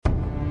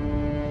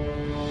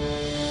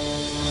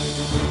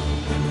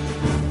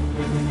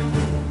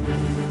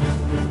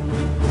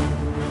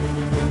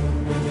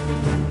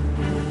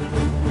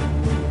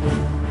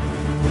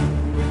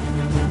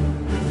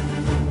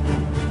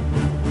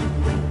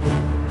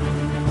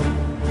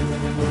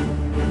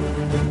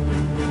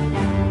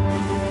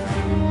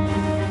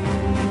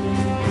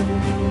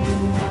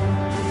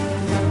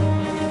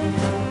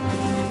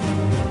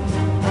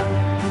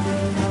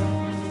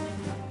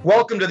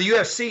Welcome to the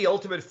UFC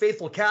Ultimate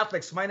Faithful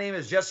Catholics. My name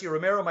is Jesse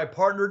Romero. My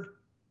partner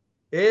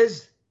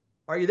is,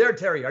 are you there,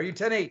 Terry? Are you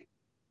 10-8?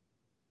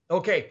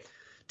 Okay.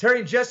 Terry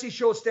and Jesse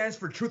show stands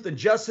for truth and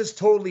justice,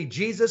 totally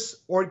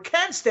Jesus, or it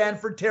can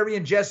stand for Terry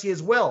and Jesse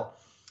as well.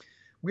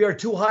 We are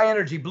two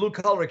high-energy,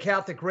 blue-collar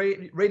Catholic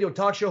radio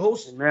talk show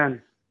hosts.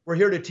 Amen. We're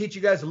here to teach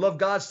you guys to love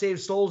God,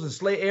 save souls, and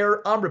slay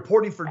error. I'm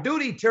reporting for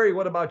duty. Terry,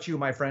 what about you,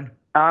 my friend?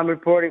 I'm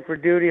reporting for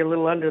duty, a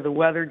little under the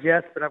weather,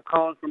 Jess, but I'm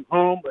calling from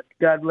home. But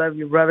God love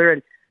you, brother.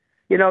 And,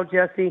 you know,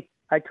 Jesse,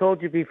 I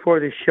told you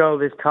before the show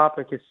this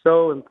topic is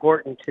so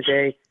important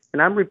today.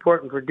 And I'm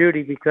reporting for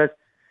duty because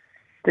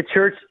the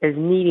church is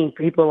needing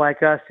people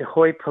like us, the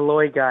hoi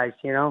polloi guys,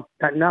 you know,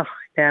 not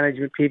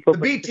management people. The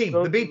B team,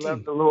 the B team.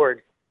 Love the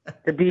Lord.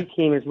 The B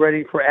team is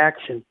ready for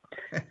action.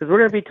 Because we're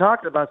going to be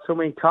talking about so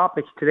many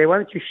topics today. Why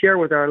don't you share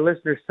with our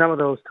listeners some of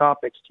those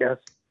topics, Jess?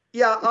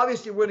 Yeah,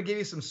 obviously we're going to give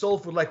you some soul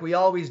food like we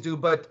always do,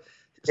 but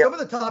some of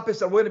the topics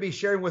that we're going to be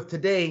sharing with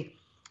today,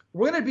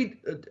 we're going to be,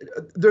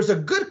 there's a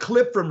good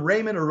clip from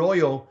Raymond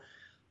Arroyo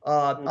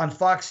on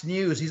Fox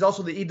News. He's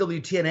also the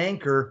EWTN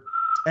anchor,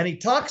 and he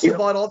talks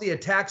about all the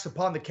attacks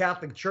upon the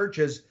Catholic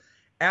churches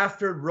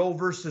after Roe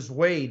versus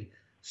Wade.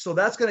 So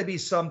that's going to be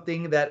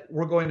something that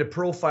we're going to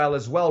profile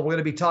as well. We're going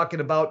to be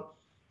talking about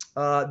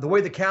the way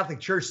the Catholic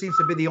Church seems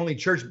to be the only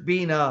church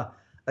being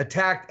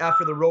attacked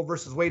after the Roe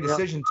versus Wade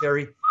decision,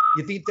 Terry.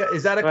 You think that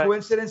is that a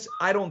coincidence?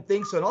 I don't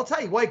think so. And I'll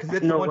tell you why, because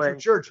it's a one true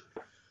church.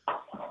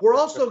 We're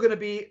also going to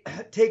be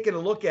taking a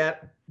look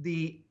at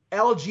the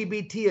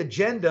LGBT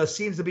agenda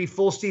seems to be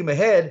full steam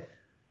ahead,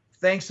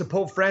 thanks to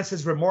Pope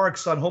Francis'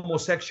 remarks on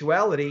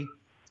homosexuality.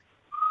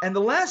 And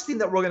the last thing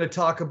that we're going to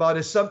talk about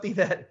is something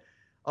that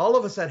all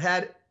of us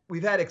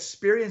we've had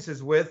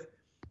experiences with,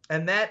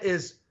 and that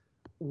is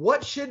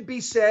what should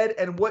be said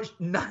and what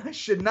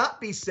should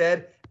not be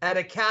said at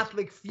a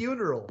Catholic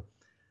funeral.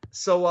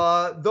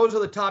 So those are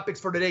the topics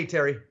for today,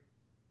 Terry.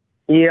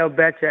 Yeah,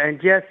 betcha.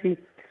 And Jesse,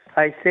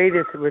 I say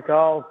this with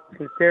all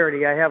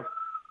sincerity. I have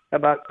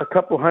about a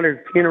couple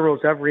hundred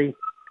funerals every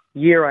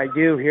year I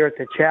do here at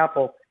the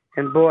chapel.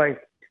 And boy,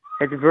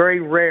 it's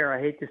very rare.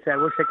 I hate to say, I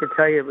wish I could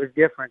tell you it was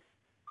different.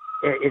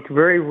 It's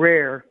very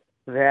rare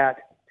that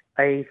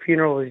a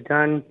funeral is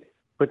done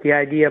with the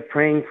idea of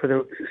praying for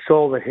the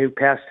soul who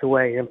passed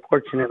away,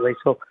 unfortunately.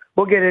 So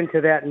we'll get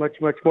into that and much,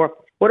 much more.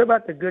 What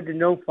about the good to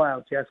know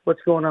file, Jess?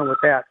 What's going on with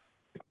that?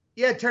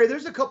 Yeah, Terry,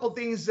 there's a couple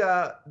things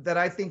that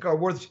I think are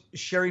worth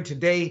sharing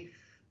today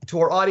to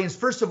our audience.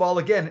 First of all,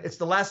 again, it's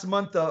the last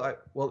month.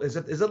 Is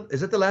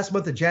it the last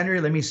month of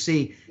January? Let me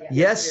see.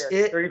 Yes,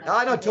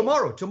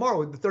 tomorrow,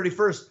 the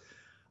 31st.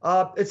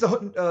 It's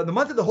the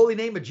month of the Holy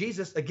Name of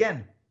Jesus.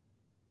 Again,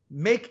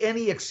 make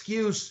any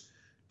excuse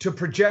to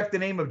project the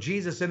name of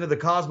Jesus into the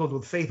cosmos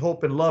with faith,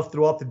 hope, and love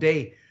throughout the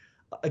day.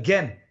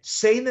 Again,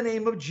 saying the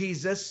name of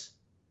Jesus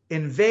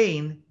in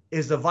vain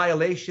is a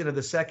violation of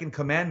the second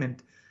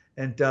commandment.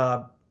 And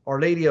Our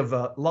Lady of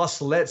La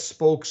Salette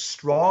spoke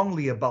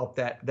strongly about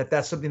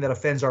that's something that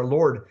offends our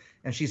Lord,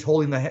 and she's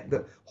holding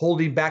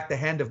back the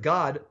hand of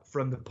God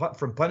from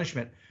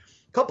punishment.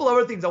 A couple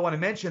other things I want to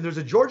mention. There's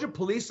a Georgia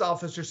police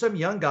officer, some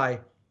young guy.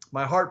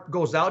 My heart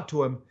goes out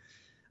to him.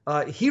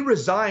 He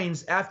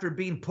resigns after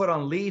being put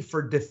on leave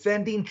for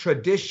defending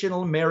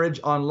traditional marriage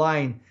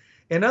online.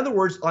 In other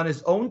words, on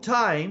his own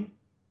time,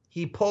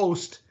 he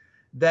posts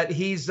that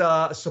he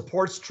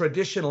supports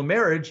traditional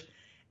marriage.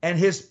 And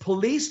his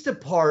police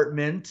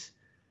department,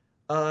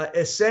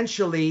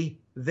 essentially,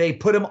 they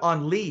put him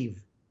on leave.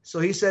 So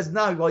he says,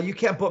 no, well, you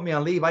can't put me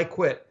on leave. I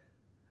quit.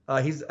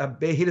 He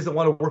doesn't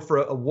want to work for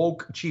a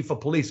woke chief of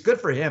police. Good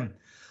for him.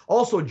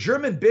 Also,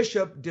 German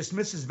bishop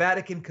dismisses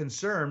Vatican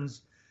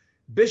concerns.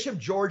 Bishop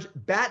George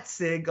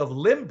Batzig of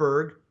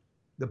Limburg,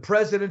 the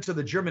president of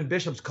the German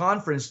Bishops'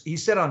 Conference, he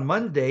said on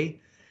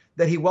Monday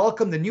that he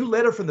welcomed the new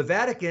letter from the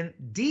Vatican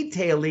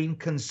detailing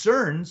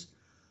concerns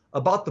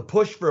about the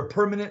push for a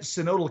permanent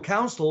synodal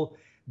council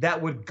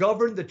that would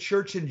govern the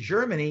church in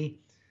Germany.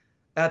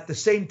 At the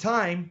same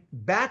time,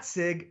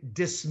 Batzig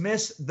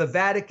dismissed the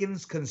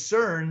Vatican's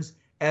concerns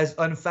as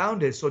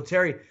unfounded. So,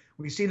 Terry,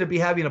 we seem to be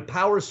having a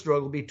power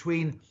struggle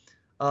between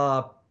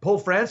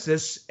Pope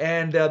Francis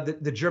and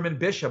the German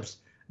bishops.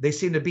 They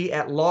seem to be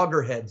at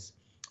loggerheads.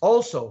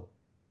 Also,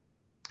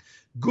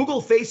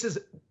 Google faces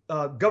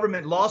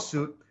government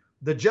lawsuit.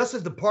 The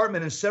Justice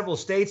Department in several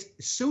states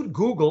sued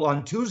Google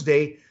on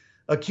Tuesday,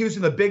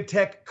 accusing the big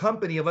tech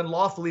company of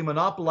unlawfully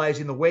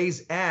monopolizing the way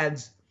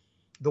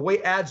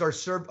ads are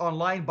served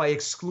online by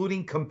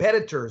excluding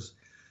competitors.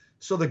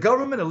 So the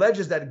government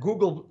alleges that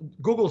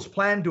Google's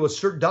plan to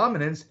assert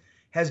dominance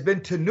has been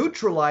to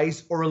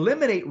neutralize or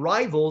eliminate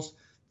rivals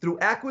through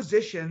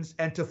acquisitions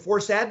and to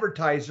force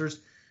advertisers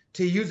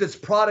to use its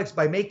products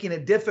by making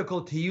it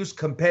difficult to use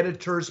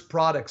competitors'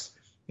 products.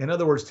 In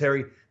other words,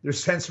 Terry, they're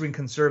censoring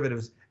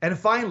conservatives. And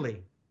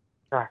finally,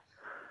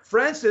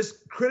 Francis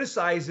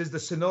criticizes the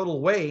synodal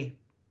way.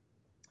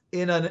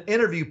 In an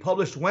interview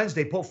published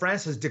Wednesday, Pope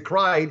Francis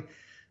decried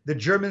the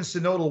German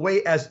synodal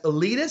way as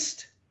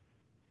elitist,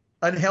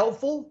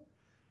 unhelpful,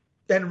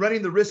 and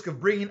running the risk of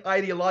bringing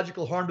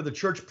ideological harm to the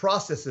church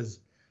processes.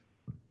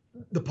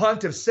 the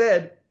pontiff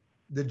said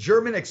the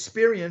German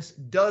experience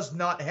does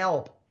not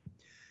help.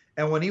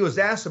 And when he was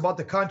asked about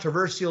the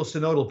controversial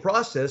synodal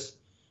process,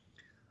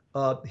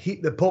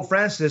 the Pope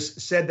Francis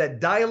said that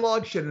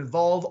dialogue should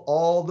involve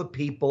all the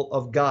people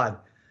of God.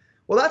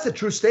 Well, that's a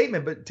true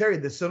statement, but Terry,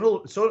 the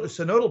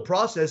synodal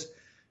process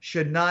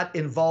should not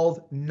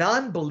involve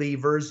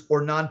non-believers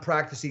or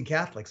non-practicing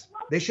Catholics.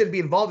 They shouldn't be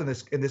involved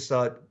in this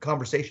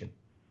conversation.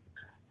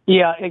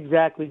 Yeah,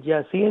 exactly,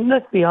 Jesse. And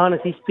let's be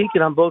honest, he's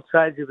speaking on both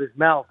sides of his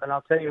mouth, and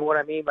I'll tell you what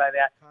I mean by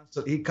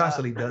that. He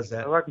constantly does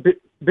that.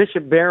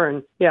 Bishop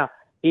Barron,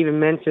 even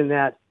mentioned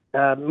that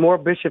more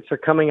bishops are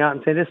coming out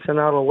and saying this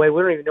synodal way.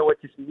 We don't even know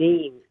what this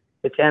means.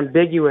 It's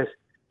ambiguous.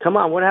 Come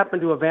on, what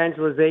happened to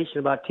evangelization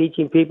about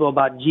teaching people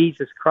about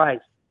Jesus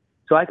Christ?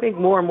 So I think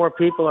more and more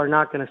people are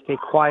not going to stay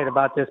quiet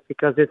about this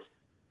because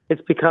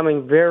it's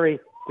becoming very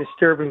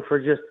disturbing for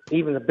just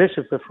even the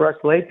bishops, but for us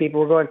lay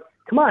people. We're going,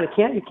 come on,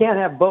 you can't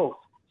have both.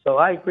 So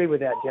I agree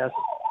with that, Jess.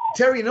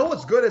 Terry, you know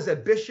what's good is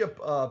that Bishop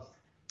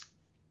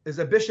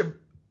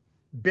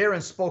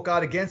Barron spoke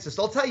out against this.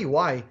 I'll tell you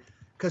why.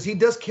 Because he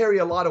does carry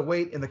a lot of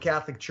weight in the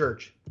Catholic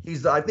Church.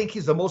 I think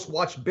he's the most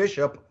watched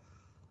bishop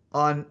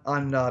on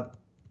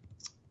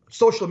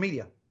social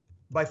media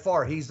by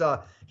far. He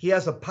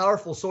has a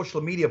powerful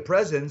social media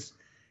presence,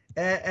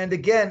 and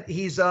again,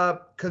 he's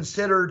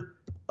considered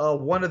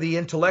one of the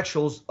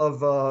intellectuals of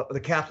the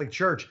Catholic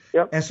Church.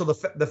 Yep. And so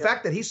the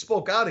fact that he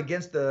spoke out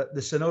against the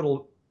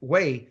synodal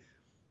way,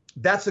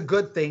 that's a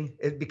good thing,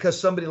 because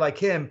somebody like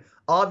him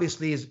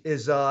obviously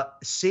is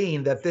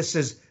seeing that this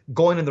is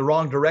going in the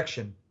wrong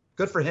direction.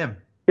 Good for him.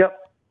 Yep.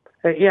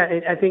 Yeah,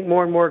 I think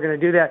more and more are going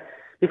to do that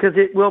because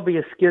it will be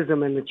a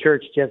schism in the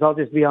church, Jess. I'll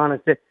just be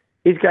honest.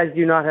 These guys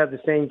do not have the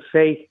same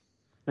faith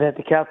that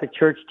the Catholic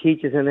Church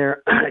teaches, and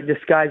they're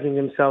disguising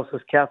themselves as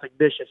Catholic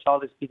bishops.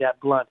 I'll just be that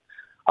blunt.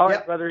 All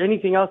right, brother,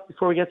 anything else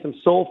before we get some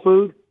soul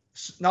food?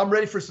 Now I'm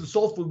ready for some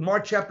soul food.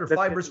 Mark chapter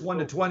 5, verse 1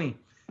 to 20.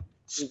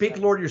 Speak,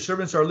 Lord, your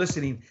servants are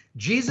listening.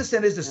 Jesus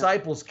and his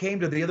disciples came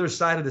to the other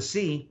side of the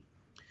sea,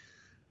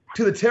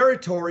 to the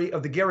territory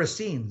of the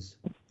Gerasenes.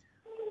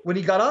 When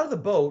he got out of the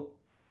boat,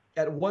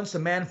 at once a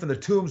man from the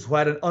tombs who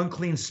had an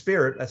unclean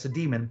spirit, that's a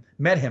demon,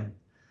 met him.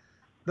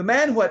 The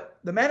man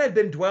had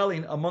been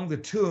dwelling among the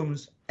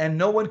tombs, and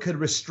no one could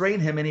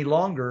restrain him any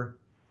longer,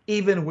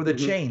 even with a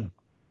chain.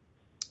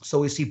 So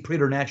we see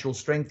preternatural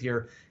strength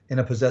here in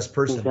a possessed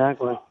person.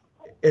 Exactly.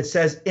 It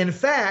says, in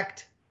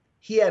fact,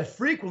 he had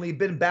frequently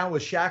been bound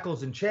with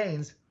shackles and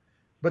chains,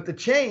 but the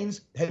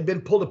chains had been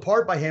pulled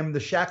apart by him, the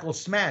shackles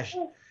smashed,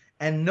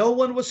 and no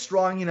one was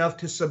strong enough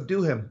to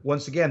subdue him.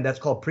 Once again, that's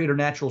called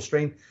preternatural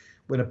strength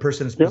when a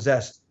person is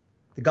possessed.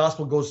 The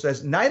gospel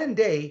says, night and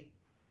day,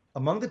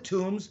 among the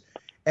tombs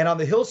and on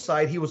the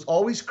hillside, he was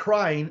always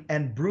crying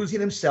and bruising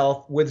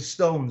himself with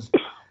stones.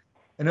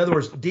 In other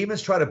words,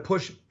 demons try to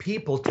push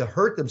people to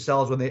hurt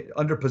themselves when they're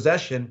under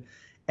possession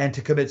and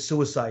to commit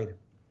suicide.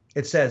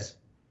 It says,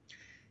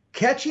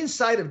 catching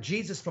sight of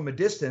Jesus from a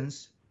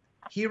distance,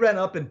 he ran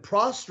up and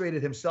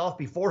prostrated himself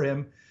before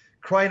him,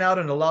 crying out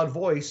in a loud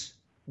voice,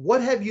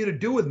 what have you to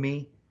do with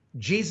me,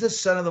 Jesus,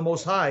 Son of the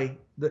Most High,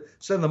 the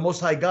Son of the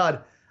Most High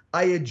God?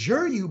 I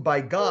adjure you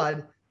by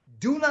God,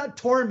 do not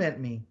torment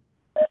me.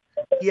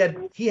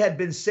 He had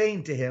been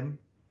saying to him,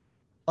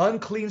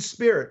 unclean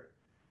spirit,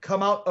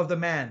 come out of the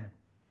man.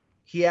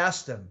 He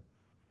asked him,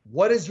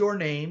 what is your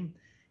name?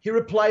 He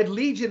replied,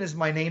 Legion is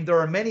my name. There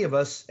are many of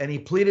us. And he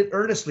pleaded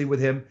earnestly with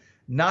him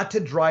not to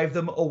drive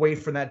them away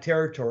from that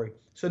territory.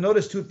 So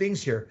notice two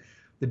things here.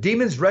 The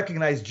demons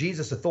recognize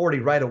Jesus' authority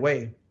right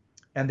away.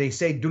 And they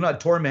say, do not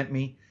torment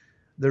me.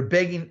 They're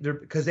begging,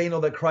 because they know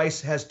that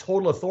Christ has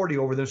total authority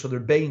over them. So they're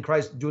begging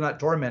Christ, do not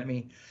torment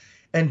me.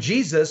 And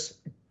Jesus,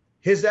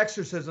 his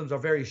exorcisms are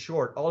very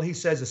short. All he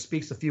says is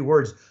speaks a few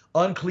words.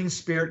 Unclean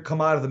spirit,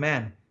 come out of the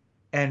man.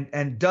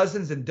 And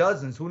dozens and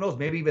dozens, who knows,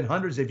 maybe even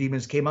hundreds of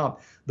demons came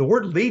out. The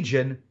word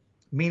legion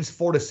means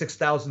 4,000 to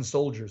 6,000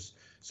 soldiers.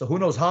 So who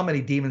knows how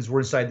many demons were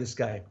inside this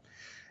guy.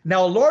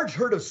 Now a large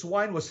herd of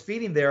swine was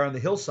feeding there on the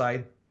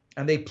hillside,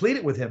 and they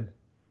pleaded with him,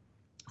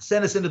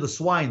 send us into the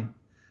swine,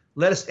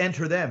 let us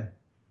enter them.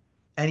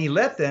 And he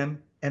let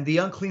them, and the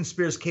unclean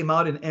spirits came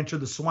out and entered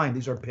the swine.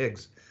 These are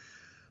pigs.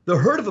 The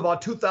herd of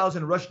about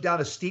 2,000 rushed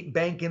down a steep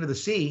bank into the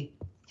sea,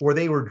 where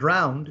they were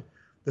drowned.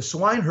 The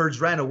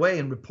swineherds ran away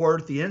and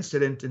reported the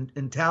incident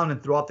in town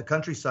and throughout the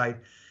countryside,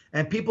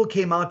 and people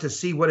came out to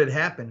see what had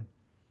happened.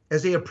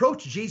 As they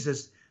approached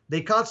Jesus,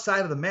 they caught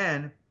sight of the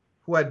man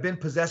who had been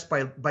possessed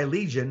by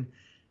legion,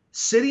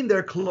 sitting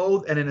there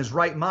clothed and in his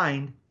right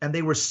mind, and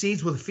they were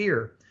seized with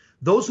fear.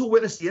 Those who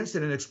witnessed the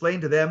incident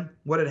explained to them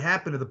what had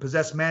happened to the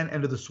possessed man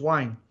and to the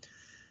swine.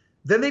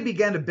 Then they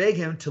began to beg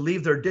him to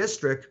leave their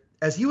district.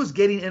 As he was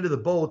getting into the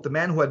boat, the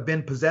man who had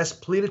been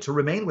possessed pleaded to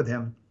remain with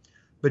him.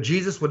 But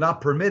Jesus would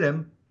not permit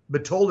him,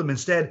 but told him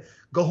instead,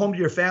 go home to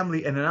your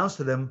family and announce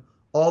to them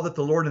all that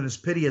the Lord in his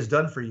pity has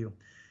done for you.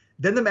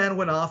 Then the man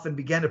went off and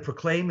began to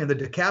proclaim in the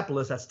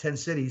Decapolis, that's 10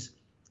 cities,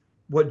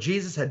 what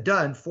Jesus had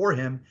done for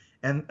him,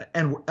 and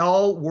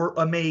all were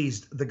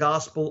amazed, the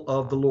gospel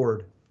of the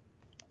Lord.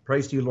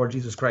 Praise to you, Lord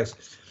Jesus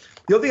Christ.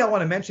 The other thing I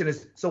want to mention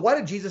is, so why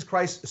did Jesus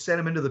Christ send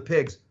him into the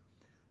pigs?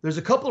 There's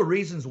a couple of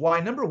reasons why.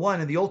 Number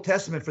one, in the Old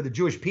Testament for the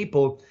Jewish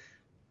people,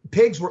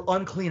 pigs were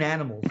unclean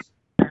animals.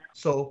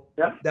 So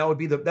that would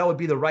be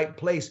the right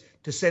place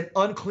to send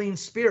unclean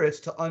spirits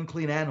to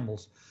unclean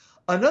animals.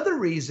 Another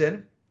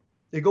reason,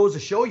 it goes to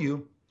show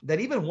you that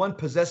even one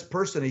possessed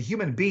person, a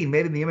human being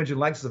made in the image and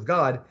likeness of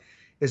God,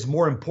 is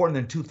more important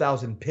than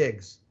 2,000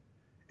 pigs.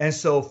 And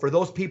so for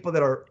those people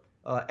that are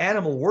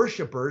animal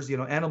worshipers,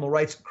 animal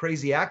rights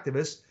crazy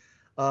activists,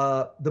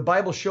 the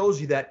Bible shows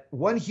you that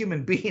one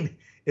human being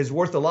is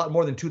worth a lot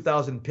more than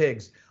 2,000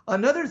 pigs.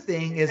 Another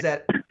thing is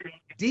that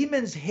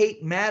demons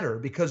hate matter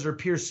because they're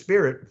pure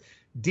spirit.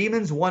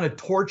 Demons want to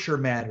torture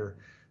matter,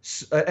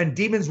 and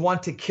demons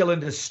want to kill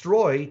and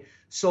destroy.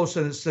 So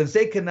since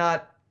they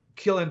cannot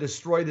kill and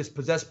destroy this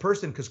possessed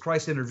person because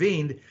Christ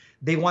intervened,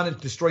 they wanted to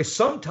destroy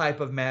some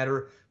type of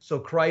matter. So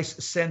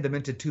Christ sent them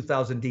into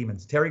 2,000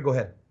 demons. Terry, go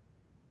ahead.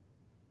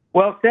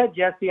 Well said,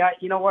 Jesse.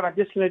 You know what? I'm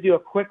just going to do a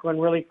quick one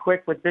really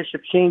quick with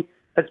Bishop Sheen.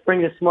 Let's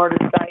bring the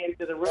smartest guy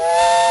into the room.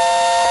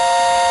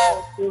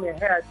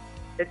 Ahead.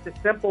 It's a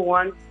simple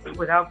one.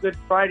 Without Good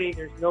Friday,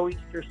 there's no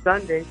Easter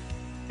Sunday.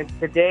 And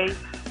today,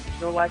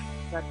 there's no life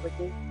Catholic.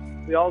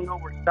 We all know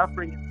we're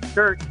suffering in the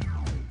church.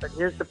 But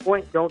here's the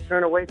point. Don't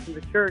turn away from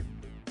the church.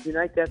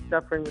 Unite that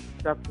suffering with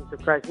the sufferings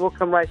of Christ. We'll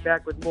come right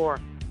back with more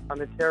on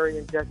the Terry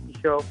and Jesse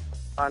Show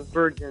on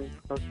Virgin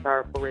Most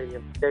Powerful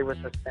Radio. Stay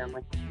with us,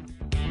 family.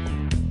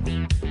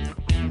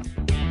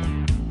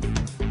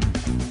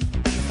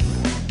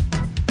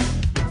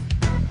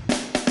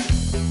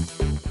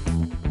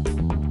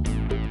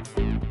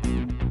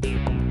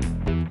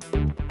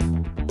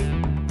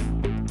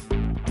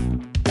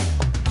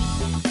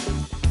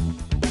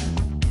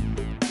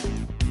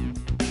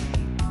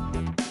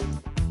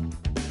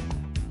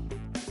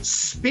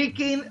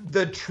 Speaking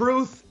the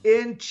truth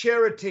in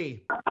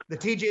charity, the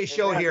TJ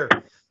Show here.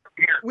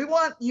 We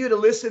want you to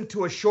listen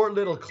to a short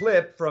little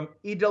clip from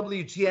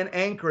EWTN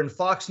anchor and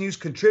Fox News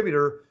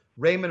contributor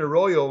Raymond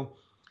Arroyo.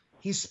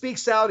 He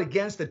speaks out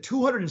against the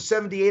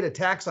 278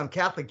 attacks on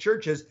Catholic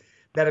churches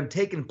that have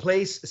taken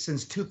place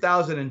since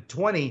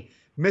 2020.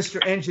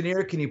 Mr.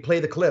 Engineer, can you play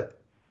the clip?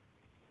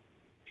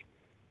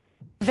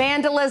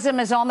 Vandalism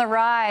is on the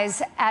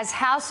rise as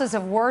houses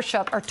of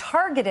worship are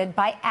targeted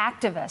by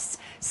activists.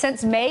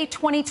 Since May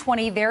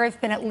 2020, there have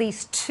been at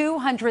least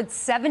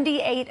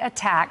 278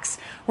 attacks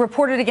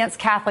reported against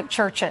Catholic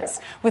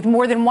churches, with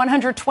more than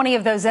 120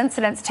 of those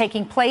incidents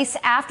taking place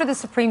after the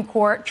Supreme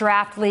Court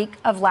draft leak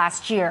of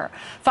last year.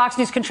 Fox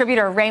News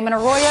contributor Raymond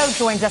Arroyo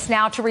joins us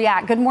now to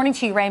react. Good morning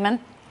to you, Raymond.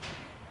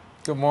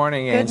 Good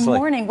morning, Ainsley. Good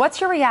morning.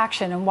 What's your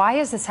reaction and why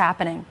is this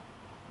happening?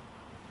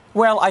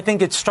 Well, I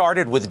think it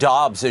started with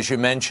Dobbs, as you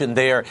mentioned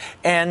there.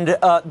 And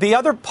the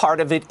other part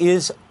of it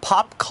is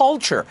pop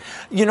culture.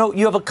 You know,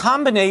 you have a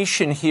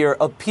combination here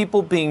of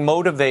people being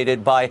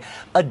motivated by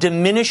a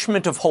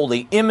diminishment of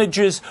holy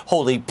images,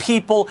 holy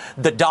people,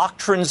 the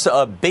doctrines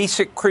of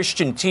basic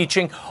Christian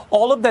teaching.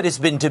 All of that has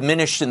been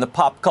diminished in the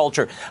pop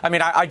culture. I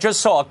mean, I just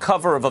saw a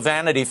cover of a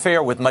Vanity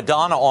Fair with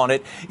Madonna on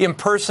it,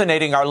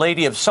 impersonating Our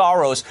Lady of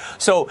Sorrows.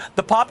 So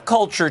the pop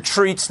culture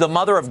treats the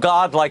Mother of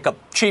God like a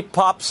cheap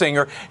pop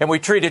singer, and we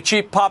treat a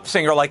cheap pop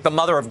singer like the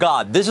Mother of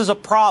God. This is a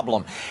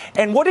problem.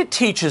 And what it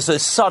teaches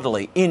us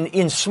subtly,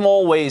 in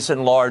small ways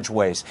and large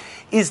ways,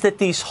 is that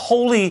these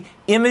holy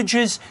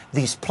images,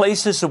 these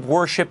places of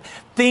worship,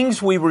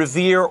 things we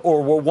revere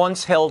or were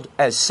once held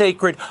as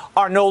sacred,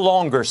 are no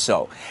longer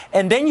so.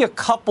 And then you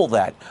couple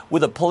that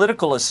with a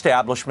political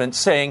establishment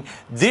saying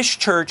this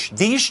church,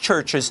 these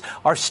churches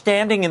are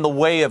standing in the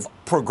way of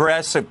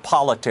progressive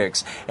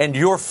politics and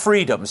your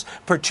freedoms,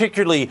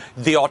 particularly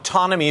the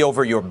autonomy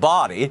over your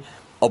body,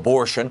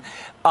 abortion,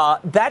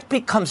 that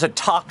becomes a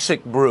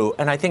toxic brew.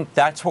 And I think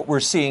that's what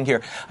we're seeing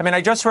here. I mean, I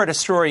just read a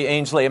story,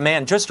 Ainsley, a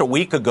man just a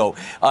week ago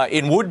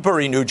in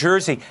Woodbury, New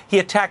Jersey. He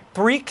attacked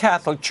 3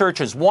 Catholic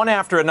churches, one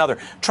after another,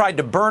 tried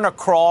to burn a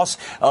cross,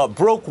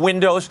 broke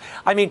windows.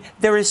 I mean,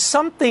 there is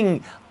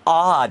something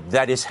odd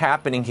that is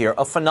happening here,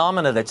 a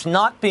phenomena that's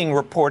not being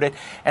reported.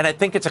 And I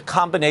think it's a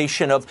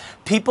combination of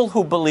people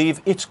who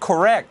believe it's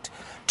correct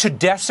to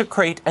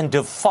desecrate and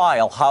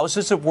defile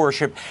houses of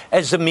worship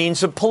as a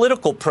means of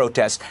political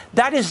protest.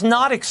 That is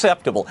not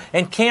acceptable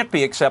and can't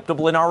be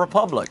acceptable in our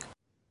republic.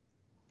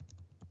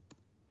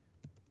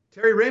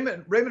 Terry,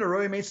 Raymond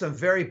Arroyo made some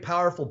very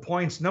powerful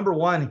points. Number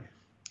one,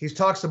 he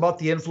talks about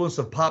the influence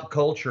of pop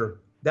culture.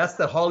 That's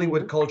the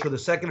Hollywood culture, the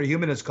secular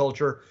humanist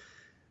culture.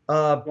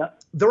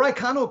 They're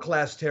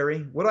iconoclast, Terry.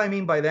 What do I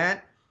mean by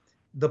that?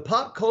 The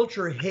pop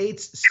culture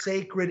hates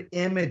sacred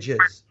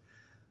images.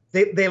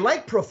 They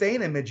like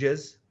profane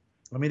images.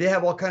 I mean, they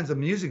have all kinds of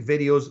music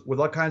videos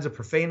with all kinds of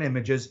profane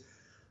images,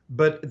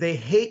 but they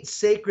hate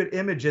sacred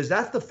images.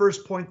 That's the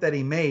first point that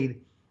he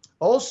made.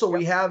 Also,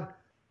 we have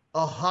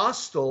a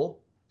hostile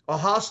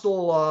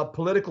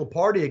political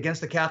party against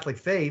the Catholic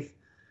faith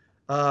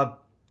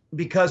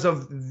because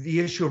of the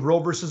issue of Roe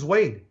versus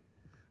Wade.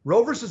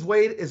 Roe versus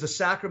Wade is a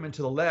sacrament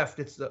to the left.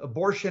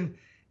 Abortion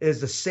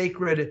is a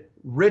sacred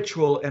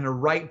ritual and a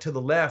right to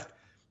the left.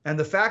 And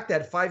the fact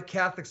that 5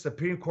 Catholic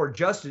Supreme Court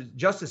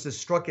justices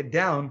struck it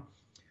down,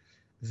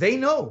 they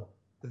know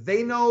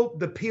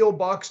the P.O.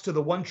 box to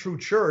the one true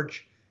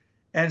church.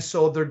 And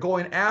so they're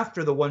going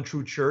after the one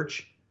true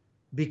church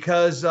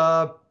because,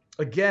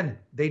 again,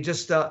 they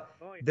just,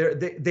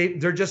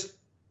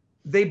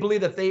 they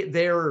believe that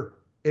they're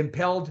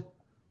impelled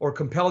or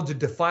compelled to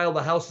defile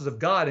the houses of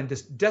God and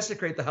just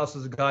desecrate the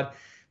houses of God.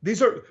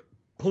 These are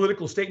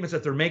political statements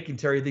that they're making,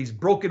 Terry. These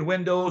broken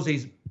windows,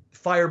 these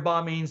fire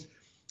bombings,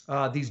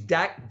 these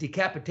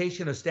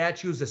decapitation of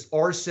statues, this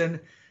arson.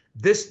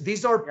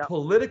 These are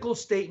political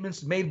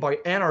statements made by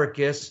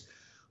anarchists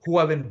who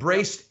have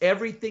embraced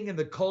everything in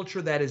the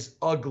culture that is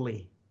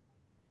ugly.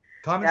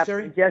 Comments,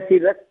 Terry? Jesse,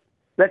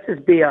 let's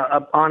just be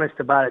honest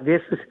about it.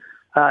 This is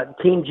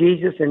Team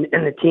Jesus and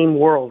the Team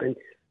World, and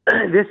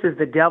this is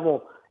the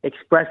devil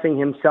expressing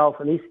himself.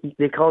 And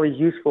they call these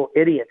useful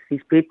idiots.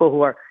 These people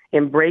who are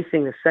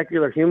embracing the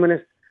secular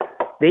humanists.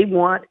 They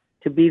want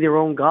to be their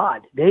own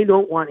God. They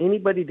don't want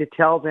anybody to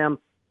tell them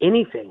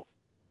anything.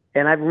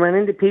 And I've run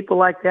into people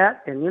like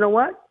that, and you know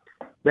what?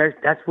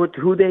 That's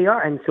who they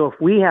are. And so if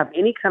we have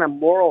any kind of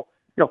moral,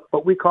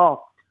 what we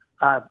call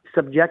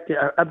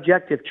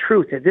objective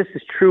truth, that this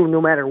is true no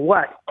matter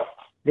what,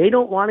 they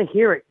don't want to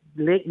hear it.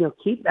 They,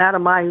 keep out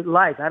of my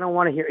life. I don't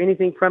want to hear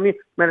anything from you.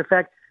 Matter of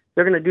fact,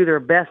 they're going to do their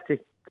best to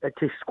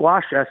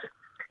squash us.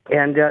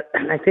 And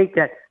I think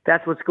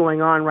that's what's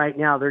going on right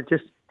now. They're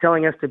just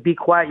telling us to be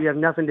quiet. You have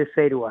nothing to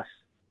say to us.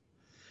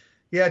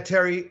 Yeah,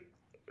 Terry.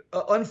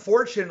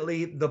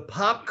 Unfortunately, the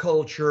pop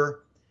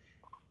culture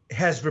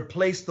has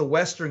replaced the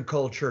Western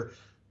culture.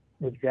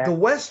 Exactly. The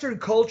Western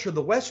culture,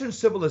 the Western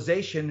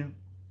civilization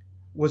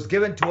was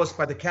given to us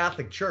by the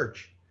Catholic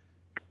Church.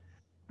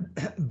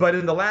 But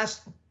in the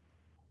last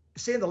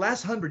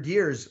 100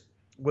 years,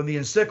 when the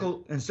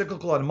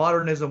encyclical on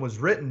modernism was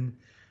written,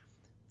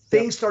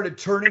 things started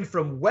turning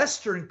from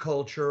Western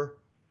culture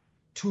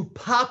to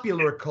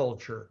popular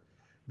culture.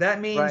 That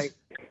means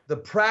the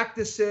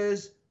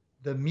practices,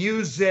 the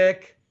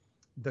music,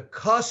 the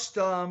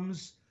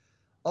customs,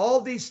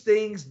 all these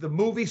things, the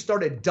movie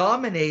started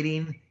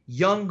dominating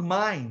young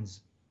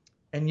minds.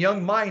 And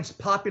young minds,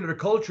 popular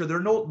culture, they're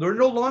no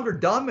longer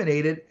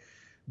dominated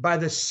by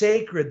the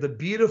sacred, the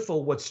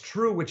beautiful, what's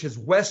true, which is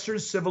Western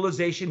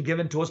civilization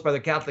given to us by the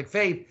Catholic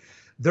faith.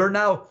 They're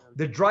now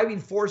the driving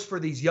force for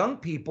these young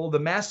people. The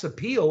mass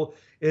appeal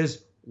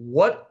is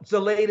what's the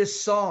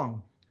latest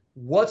song?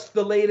 What's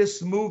the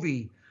latest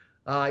movie?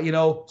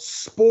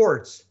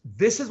 Sports.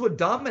 This is what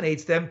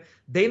dominates them.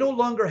 They no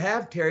longer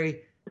have,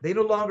 Terry, they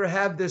no longer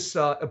have this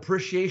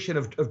appreciation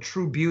of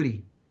true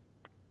beauty.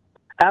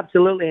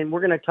 Absolutely. And we're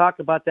going to talk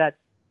about that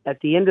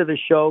at the end of the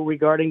show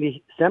regarding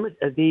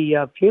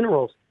the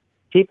funerals.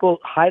 People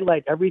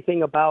highlight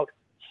everything about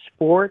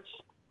sports,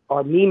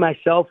 or me,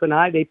 myself, and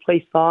I. They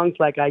play songs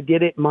like I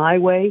Did It My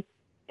Way,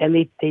 and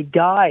they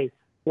die.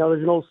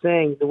 There's an old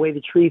saying, the way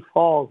the tree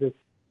falls, the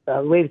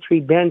way the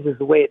tree bends is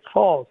the way it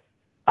falls.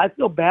 I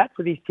feel bad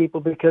for these people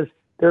because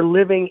they're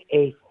living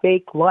a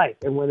fake life.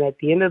 And when at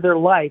the end of their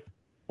life,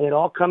 and it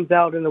all comes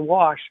out in the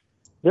wash,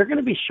 they're going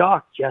to be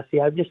shocked, Jesse.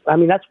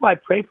 That's why I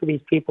pray for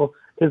these people,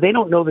 because they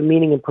don't know the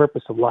meaning and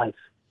purpose of life.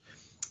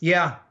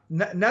 Yeah.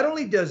 Not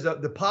only does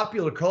the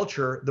popular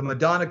culture, the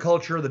Madonna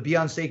culture, the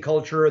Beyonce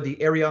culture, the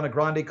Ariana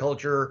Grande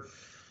culture,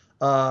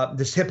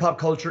 this hip hop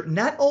culture,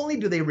 not only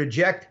do they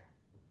reject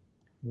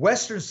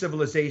Western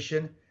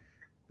civilization,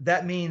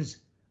 that means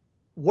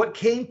what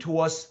came to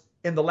us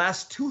in the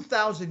last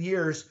 2,000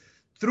 years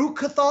through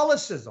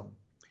Catholicism.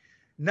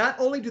 Not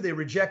only do they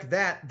reject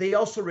that, they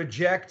also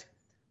reject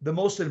the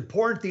most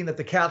important thing that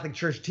the Catholic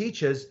Church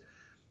teaches,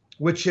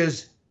 which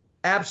is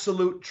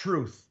absolute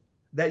truth,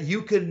 that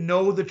you can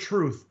know the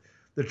truth.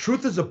 The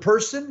truth is a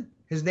person.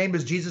 His name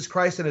is Jesus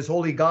Christ and his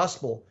holy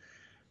gospel.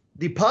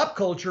 The pop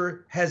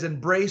culture has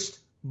embraced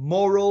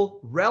moral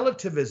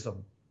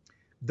relativism.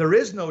 There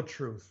is no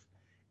truth.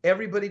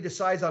 Everybody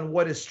decides on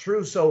what is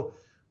true. So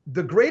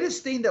the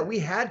greatest thing that we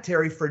had,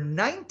 Terry, for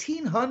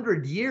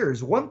 1,900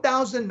 years,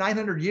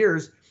 1,900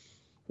 years,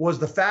 was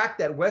the fact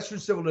that Western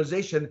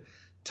civilization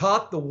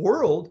taught the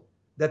world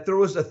that there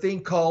was a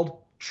thing called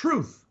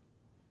truth.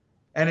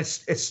 And it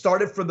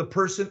started from a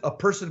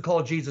person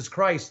called Jesus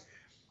Christ.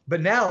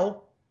 But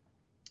now,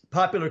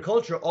 popular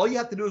culture, all you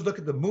have to do is look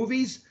at the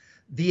movies,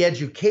 the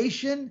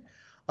education,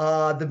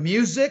 the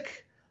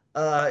music,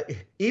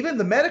 even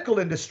the medical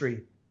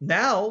industry.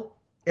 Now,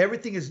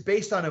 everything is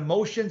based on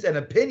emotions and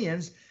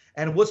opinions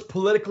and what's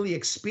politically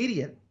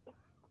expedient.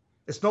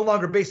 It's no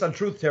longer based on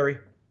truth, Terry.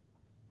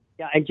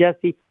 Yeah, and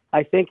Jesse,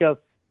 I think of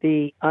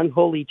the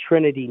unholy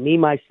trinity, me,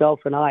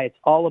 myself, and I. It's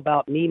all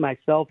about me,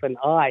 myself, and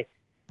I.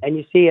 And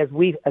you see, as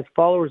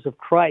followers of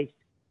Christ,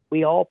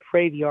 we all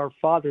pray the Our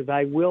Father,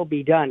 thy will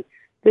be done.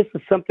 This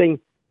is something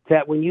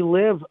that when you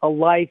live a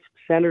life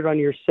centered on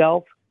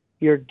yourself,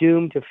 you're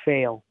doomed to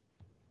fail.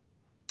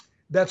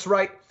 That's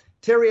right,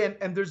 Terry.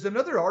 And there's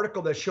another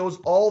article that shows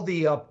all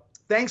the,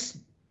 thanks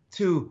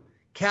to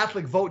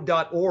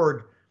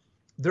CatholicVote.org,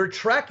 they're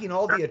tracking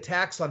all the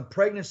attacks on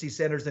pregnancy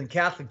centers in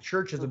Catholic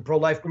churches and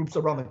pro-life groups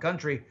around the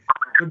country.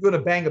 they're doing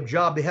a bang-up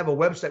job. They have a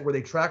website where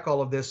they track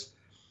all of this.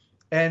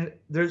 And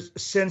there's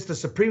since the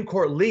Supreme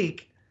Court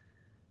leak,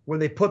 when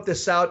they put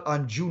this out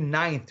on June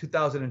 9th,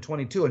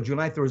 2022, on June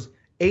 9th, there was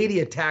 80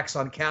 attacks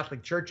on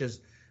Catholic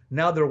churches.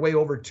 Now they're way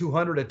over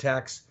 200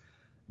 attacks.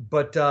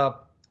 But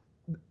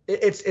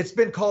it's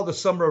been called the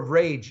Summer of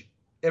Rage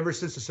ever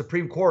since the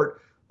Supreme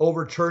Court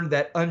overturned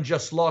that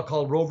unjust law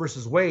called Roe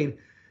versus Wade,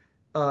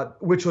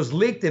 which was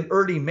leaked in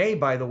early May,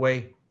 by the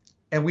way.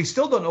 And we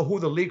still don't know who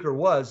the leaker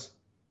was.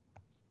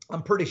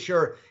 I'm pretty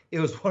sure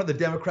it was one of the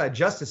Democrat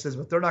justices,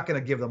 but they're not going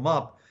to give them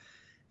up.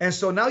 And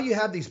so now you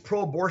have these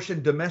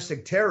pro-abortion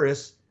domestic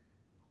terrorists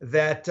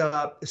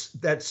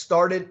that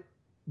started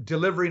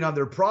delivering on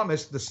their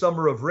promise, the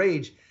Summer of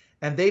Rage,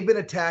 and they've been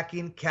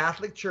attacking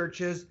Catholic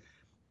churches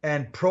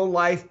and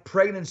pro-life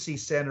pregnancy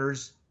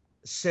centers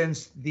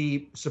since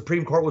the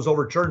Supreme Court was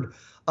overturned.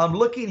 I'm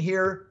looking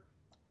here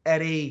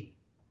at a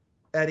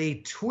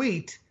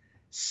tweet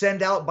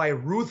sent out by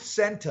Ruth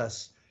Sent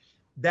Us.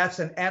 That's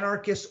an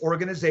anarchist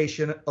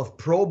organization of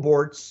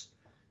pro-aborts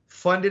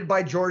funded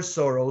by George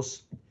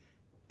Soros.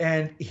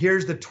 And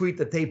here's the tweet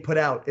that they put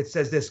out. It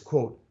says this,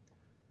 quote,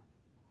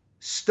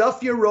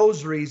 "Stuff your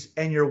rosaries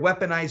and your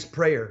weaponized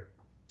prayer.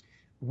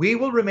 We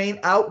will remain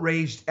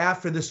outraged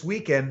after this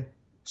weekend,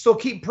 so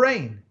keep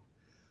praying.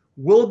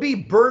 We'll be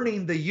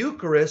burning the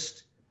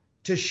Eucharist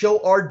to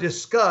show our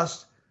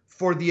disgust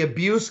for the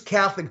abuse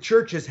Catholic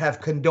churches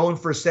have condoned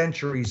for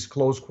centuries,"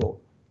 close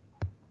quote.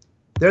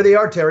 There they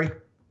are, Terry.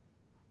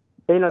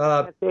 They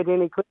can't say it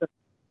any clearer.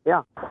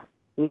 Yeah.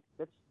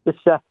 It's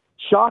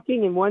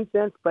shocking in one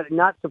sense, but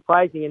not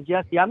surprising. And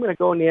Jesse, I'm going to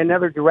go in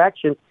another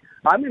direction.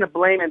 I'm going to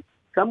blame it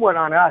somewhat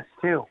on us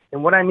too.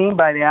 And what I mean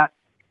by that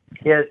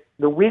is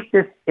the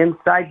weakness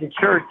inside the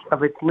church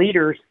of its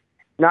leaders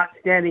not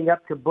standing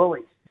up to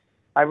bullies.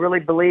 I really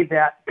believe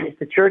that if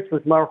the church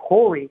was more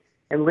holy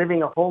and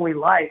living a holy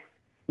life,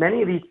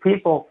 many of these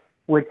people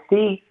would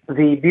see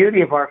the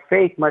beauty of our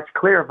faith much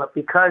clearer. But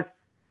because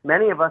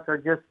many of us are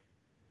just,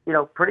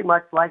 pretty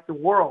much like the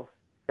world,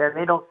 that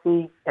they don't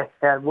see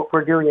what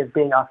we're doing as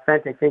being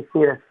authentic. They see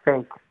it as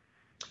fake.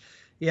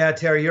 Yeah,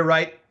 Terry, you're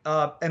right.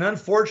 And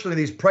unfortunately,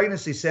 these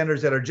pregnancy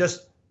centers that are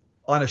just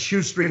on a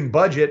shoestring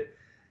budget,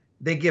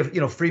 they give,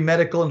 free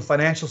medical and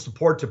financial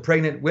support to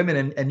pregnant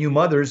women and new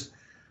mothers.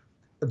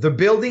 The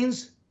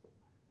buildings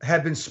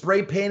have been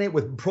spray painted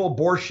with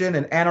pro-abortion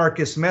and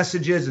anarchist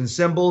messages and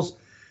symbols.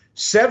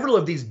 Several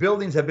of these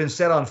buildings have been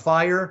set on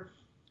fire.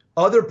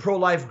 Other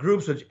pro-life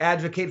groups which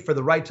advocate for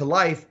the right to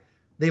life,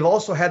 they've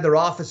also had their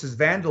offices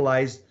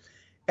vandalized.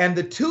 And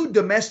the two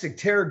domestic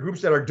terror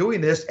groups that are doing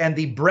this, and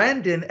the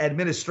Brandon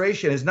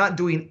administration is not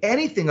doing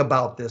anything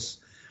about this.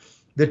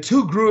 The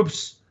two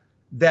groups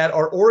that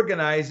are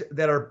organized,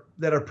 that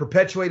are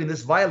perpetuating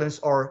this violence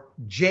are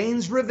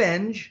Jane's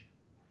Revenge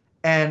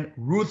and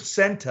Ruth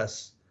Sent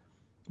Us.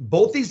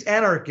 Both these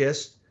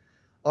anarchists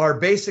are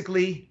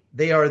basically,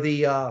 they're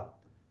the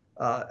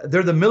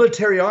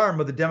military arm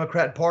of the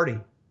Democrat Party.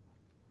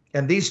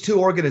 And these two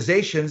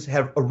organizations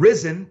have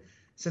arisen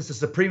since the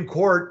Supreme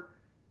Court,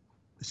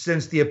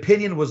 since the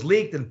opinion was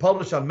leaked and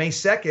published on May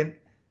 2nd,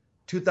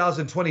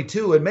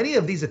 2022. And many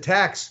of these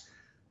attacks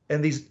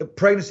and these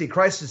pregnancy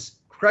crisis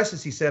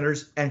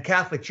centers and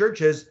Catholic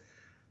churches,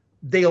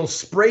 they'll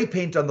spray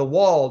paint on the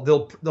wall.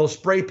 They'll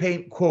spray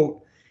paint,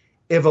 quote,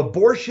 "If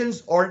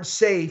abortions aren't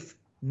safe,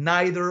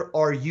 neither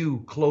are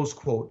you," close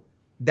quote.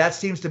 That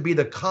seems to be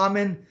the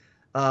common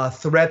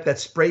threat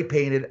that's spray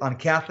painted on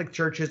Catholic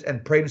churches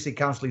and pregnancy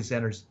counseling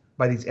centers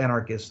by these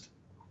anarchists.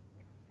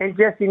 And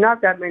Jesse,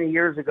 not that many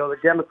years ago, the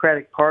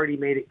Democratic Party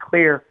made it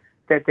clear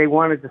that they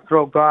wanted to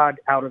throw God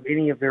out of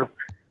any of their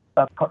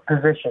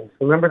positions.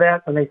 Remember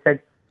that? When they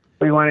said,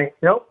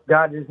 nope,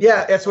 God is...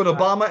 Yeah, that's when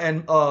Obama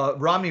and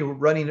Romney were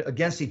running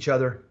against each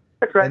other.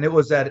 That's right. And it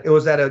was at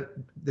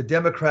the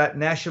Democrat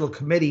National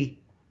Committee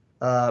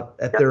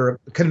at their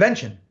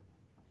convention.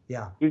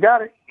 Yeah. You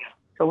got it.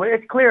 So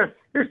it's clear.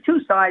 There's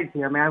two sides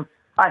here, man.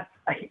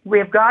 We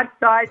have God's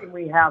side and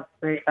we have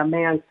a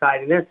man's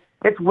side. And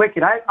it's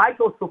wicked. I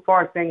go so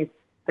far as saying it's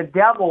the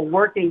devil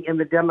working in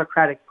the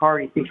Democratic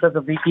Party because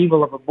of the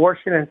evil of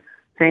abortion and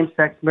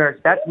same-sex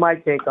marriage. That's my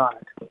take on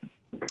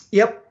it.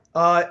 Yep,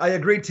 I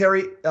agree,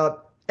 Terry.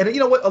 And you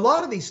know what? A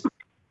lot of these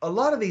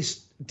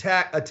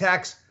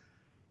attacks,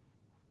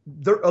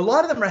 a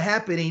lot of them are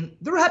happening.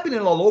 They're happening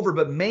all over,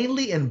 but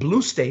mainly in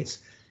blue states: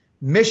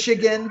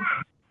 Michigan,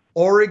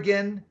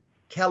 Oregon,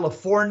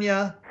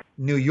 California,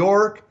 New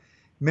York,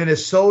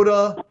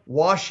 Minnesota,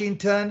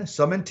 Washington,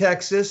 some in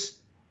Texas,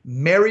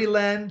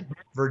 Maryland,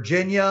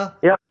 Virginia,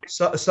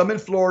 some in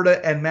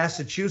Florida and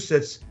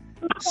Massachusetts.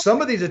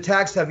 Some of these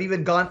attacks have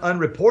even gone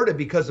unreported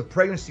because the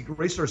pregnancy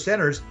resource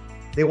centers,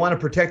 they want to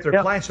protect their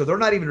clients, so they're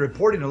not even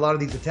reporting a lot of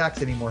these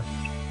attacks anymore.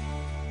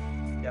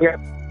 Yeah.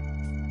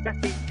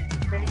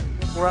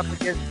 We're up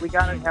against. We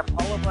got to have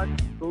all of us,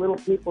 the little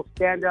people,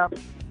 stand up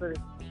for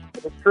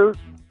the truth.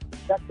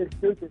 That the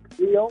truth is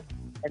real,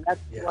 and that's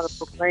what we want to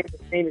proclaim.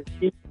 The name is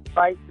Jesus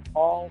Christ to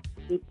all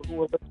people who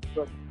will listen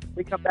to us. When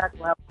we come back,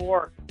 we'll have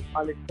more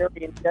on the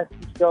Terry and Jesse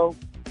show.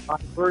 on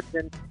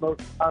Virgin's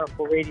most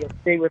powerful radio.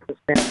 Stay with us,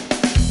 man.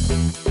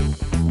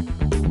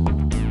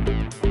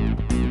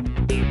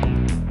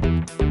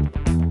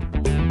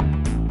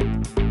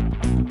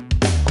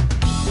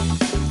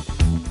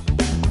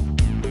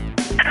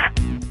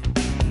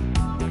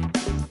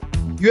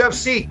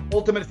 UFC,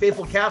 Ultimate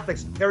Faithful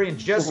Catholics, Terry and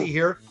Jesse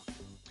here.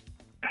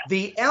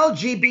 The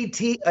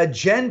LGBT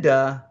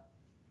agenda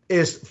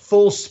is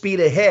full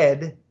speed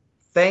ahead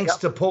thanks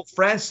to Pope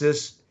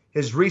Francis,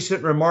 his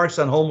recent remarks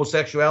on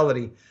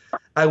homosexuality.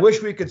 I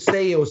wish we could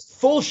say it was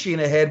full sheen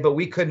ahead, but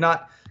we could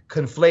not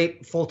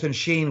conflate Fulton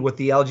Sheen with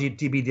the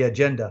LGBT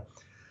agenda.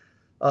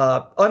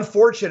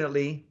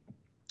 Unfortunately,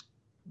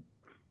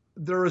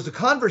 there was a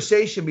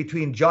conversation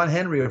between John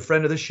Henry, a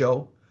friend of the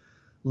show,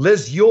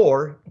 Liz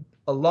Yore,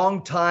 a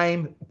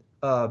longtime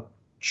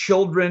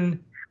child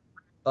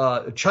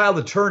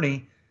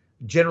attorney,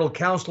 general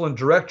counsel and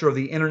director of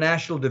the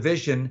International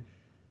Division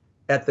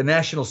at the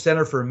National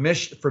Center for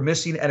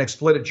Missing and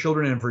Exploited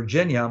Children in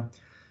Virginia,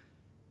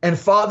 and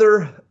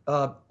Father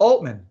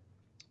Altman.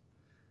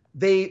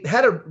 They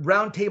had a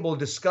roundtable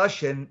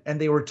discussion,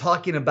 and they were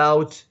talking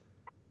about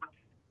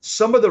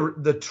some of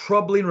the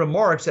troubling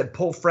remarks that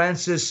Pope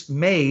Francis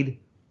made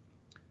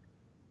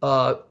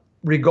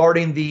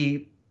regarding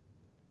the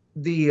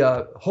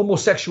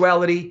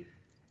homosexuality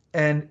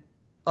and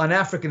on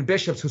African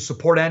bishops who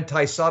support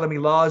anti-sodomy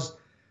laws.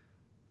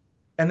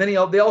 And then they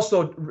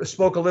also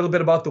spoke a little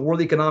bit about the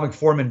World Economic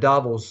Forum in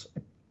Davos.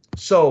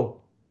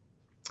 So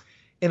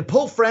in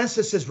Pope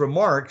Francis's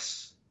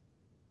remarks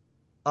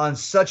on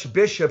such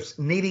bishops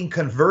needing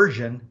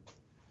conversion,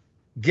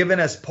 given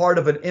as part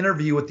of an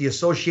interview with the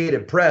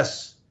Associated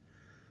Press,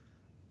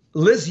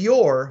 Liz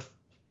Yore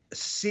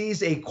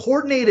sees a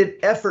coordinated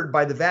effort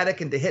by the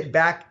Vatican to hit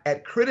back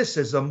at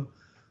criticism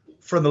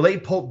from the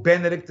late Pope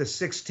Benedict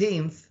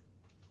XVI,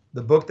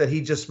 the book that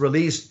he just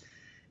released,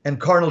 and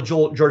Cardinal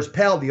George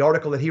Pell, the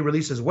article that he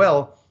released as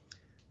well,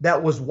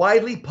 that was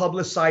widely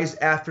publicized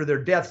after their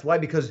deaths. Why?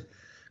 Because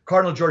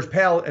Cardinal George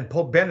Pell and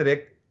Pope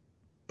Benedict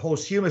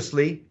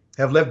posthumously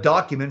have left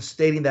documents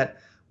stating that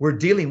we're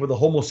dealing with a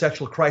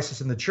homosexual crisis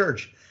in the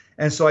church.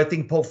 And so I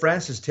think Pope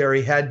Francis,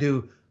 Terry, had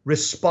to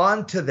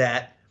respond to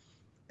that.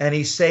 And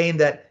he's saying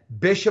that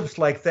bishops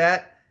like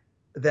that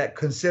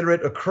consider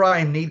it a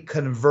crime need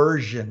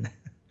conversion.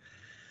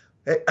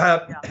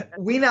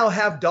 We now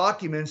have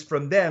documents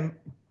from them,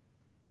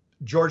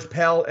 George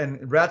Pell and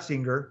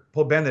Ratzinger,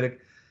 Pope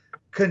Benedict,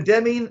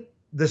 condemning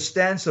the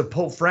stance of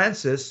Pope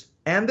Francis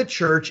and the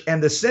church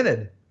and the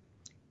synod.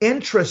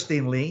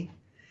 Interestingly,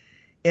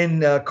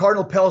 in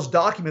Cardinal Pell's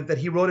document that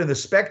he wrote in The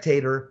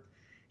Spectator,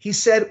 he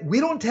said, we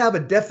don't have a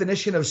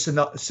definition of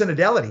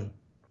synodality.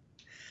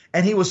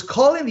 And he was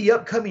calling the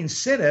upcoming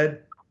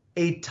synod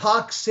a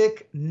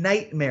toxic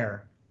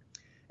nightmare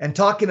and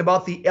talking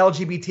about the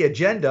LGBT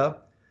agenda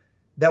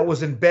that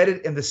was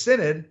embedded in the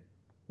synod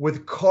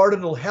with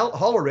Cardinal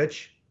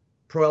Hollerich,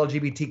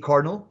 pro-LGBT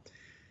cardinal,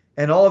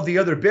 and all of the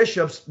other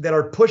bishops that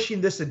are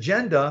pushing this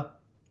agenda,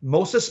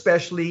 most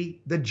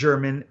especially the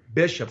German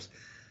bishops.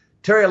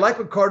 Terry, I like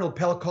what Cardinal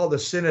Pell called the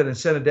synod and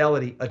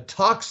synodality a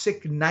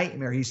toxic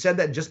nightmare. He said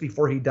that just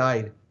before he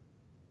died.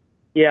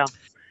 Yeah.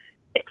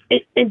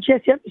 And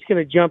Jesse, I'm just going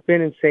to jump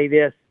in and say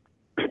this,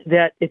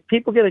 that if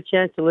people get a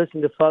chance to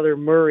listen to Father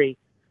Murray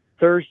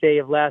Thursday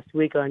of last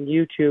week on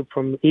YouTube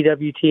from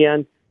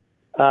EWTN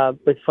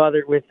with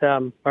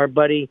our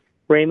buddy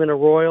Raymond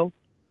Arroyo,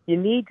 you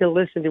need to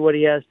listen to what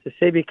he has to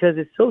say, because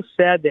it's so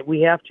sad that we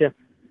have to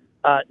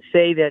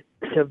say that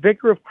the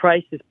Vicar of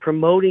Christ is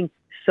promoting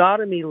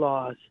sodomy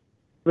laws.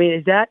 I mean,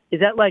 is that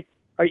like,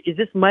 is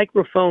this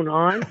microphone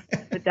on?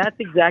 But that's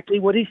exactly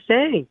what he's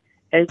saying.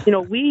 And,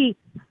 we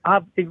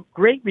have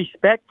great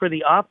respect for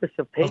the office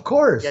of Patriarch. Of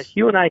course. Yes,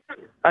 you and I,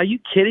 are you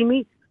kidding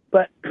me?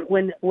 But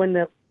when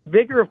the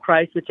Vicar of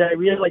Christ, which I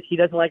realize he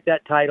doesn't like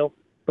that title,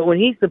 but when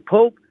he's the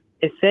Pope,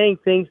 is saying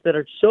things that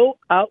are so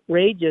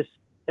outrageous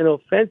and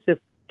offensive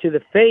to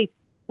the faith,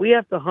 we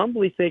have to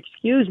humbly say,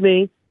 excuse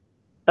me,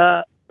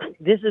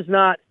 this is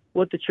not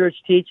what the church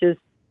teaches,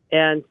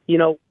 and,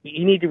 you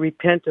need to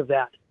repent of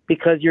that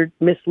because you're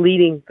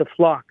misleading the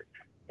flock.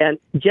 And,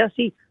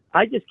 Jesse,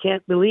 I just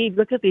can't believe,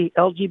 look at the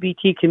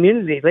LGBT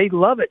community. They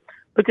love it.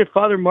 Look at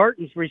Father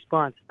Martin's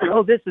response.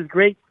 Oh, this is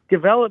great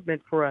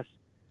development for us.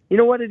 You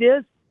know what it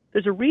is?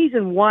 There's a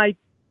reason why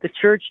the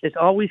church has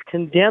always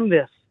condemned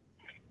this,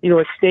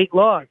 as state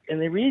laws.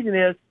 And the reason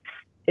is,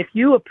 if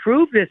you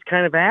approve this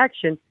kind of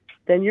action,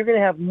 then you're going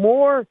to have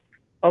more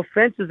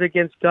offenses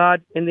against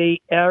God in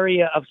the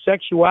area of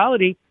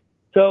sexuality.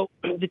 So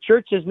the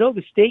church says, no,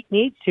 the state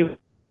needs to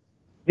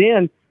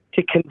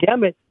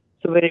condemn it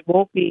so that it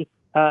won't be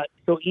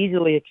so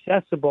easily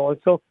accessible. And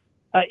so,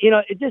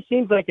 it just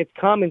seems like it's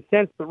common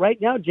sense. But right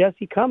now,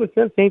 Jesse, common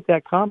sense ain't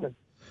that common.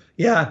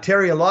 Yeah,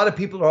 Terry, a lot of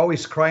people are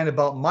always crying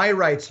about my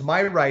rights.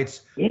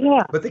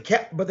 Yeah. But the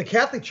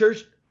Catholic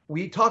Church,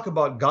 we talk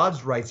about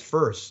God's rights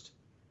first.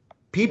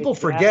 People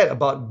forget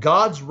about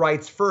God's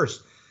rights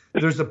first.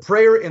 There's a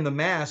prayer in the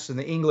Mass, in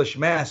the English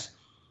Mass.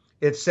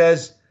 It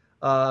says,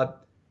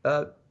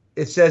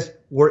 it says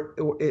we're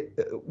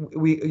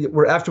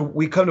after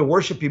we come to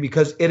worship you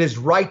because it is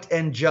right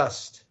and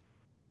just.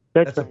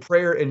 That's a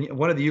prayer in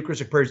one of the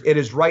Eucharistic prayers. It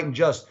is right and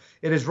just.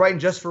 It is right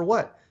and just for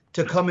what?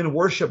 To come and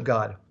worship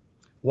God.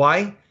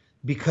 Why?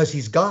 Because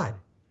he's God.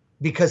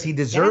 Because he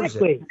deserves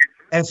it.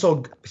 And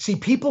so, see,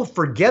 people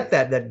forget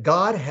that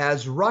God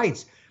has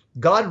rights.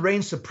 God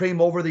reigns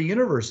supreme over the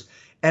universe.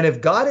 And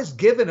if God has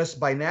given us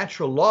by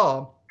natural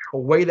law a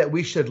way that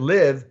we should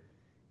live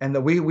and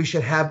that we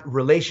should have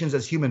relations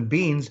as human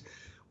beings,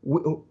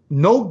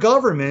 no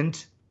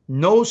government,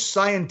 no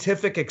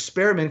scientific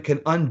experiment can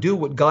undo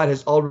what God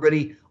has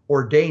already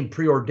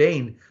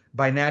preordained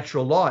by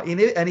natural law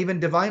and even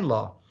divine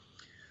law.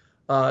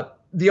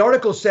 The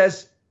article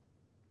says,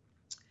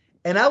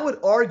 and I would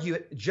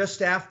argue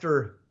just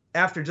after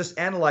just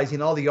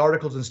analyzing all the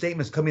articles and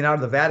statements coming out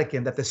of the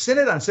Vatican, that the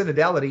Synod on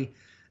Synodality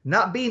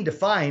not being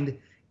defined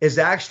is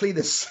actually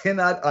the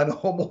Synod on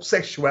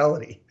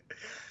homosexuality.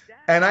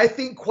 And I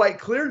think quite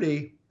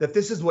clearly that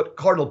this is what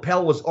Cardinal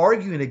Pell was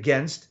arguing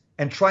against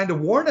and trying to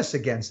warn us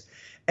against.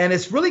 And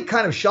it's really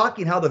kind of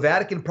shocking how the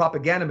Vatican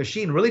propaganda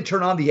machine really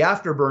turned on the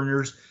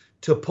afterburners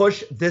to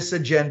push this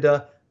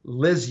agenda.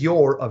 Liz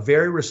Yore, a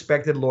very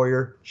respected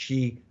lawyer,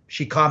 she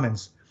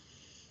comments.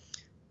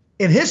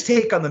 In his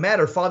take on the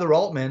matter, Father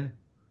Altman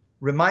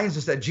reminds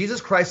us that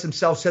Jesus Christ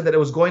himself said that it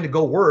was going to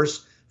go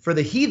worse for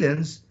the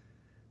heathens,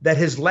 that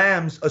his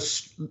lambs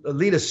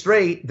lead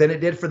astray than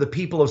it did for the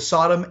people of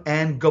Sodom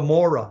and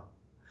Gomorrah.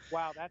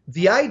 Wow,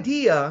 the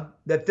idea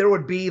that there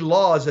would be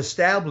laws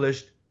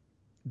established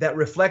that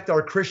reflect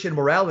our Christian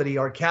morality,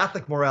 our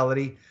Catholic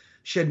morality,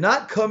 should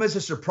not come as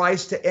a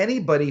surprise to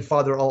anybody,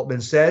 Father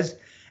Altman says.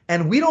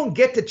 And we don't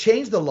get to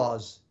change the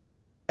laws,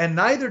 and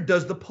neither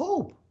does the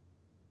Pope.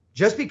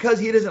 Just because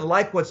he doesn't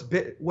like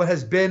what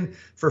has been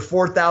for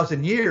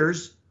 4,000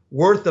 years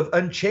worth of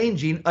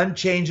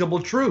unchangeable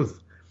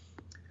truth.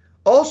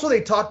 Also,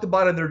 they talked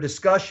about in their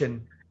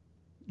discussion,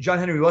 John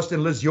Henry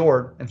Weston, Liz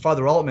Yore, and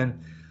Father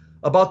Altman,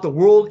 about the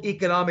World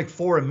Economic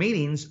Forum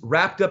meetings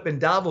wrapped up in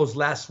Davos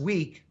last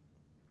week.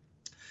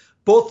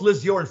 Both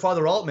Liz Yore and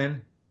Father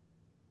Altman,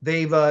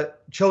 they've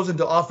chosen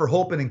to offer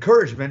hope and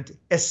encouragement,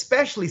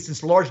 especially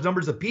since large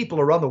numbers of people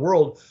around the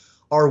world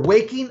are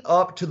waking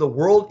up to the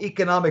World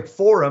Economic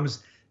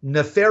Forum's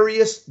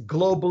nefarious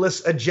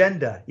globalist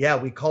agenda. Yeah,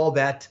 we call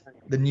that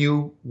the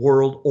New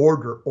World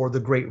Order or the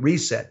Great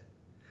Reset.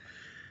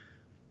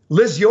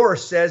 Liz Yore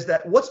says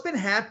that what's been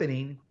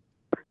happening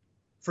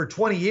for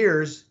 20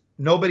 years,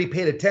 nobody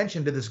paid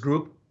attention to this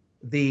group,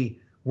 the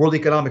World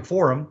Economic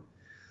Forum,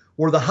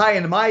 where the high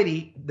and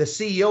mighty, the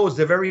CEOs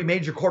of every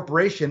major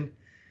corporation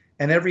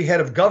and every head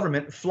of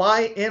government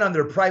fly in on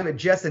their private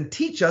jets and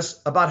teach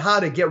us about how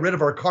to get rid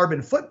of our carbon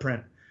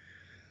footprint.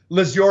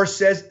 Liz Yore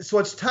says, so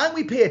it's time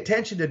we pay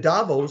attention to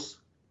Davos,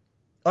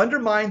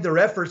 undermine their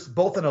efforts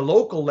both on a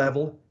local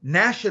level,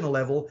 national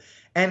level,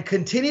 and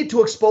continue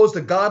to expose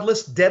the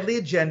godless, deadly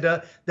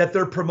agenda that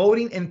they're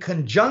promoting in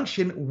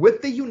conjunction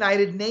with the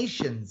United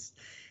Nations,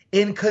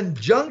 in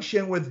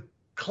conjunction with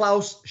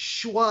Klaus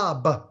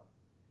Schwab,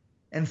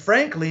 and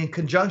frankly, in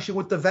conjunction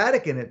with the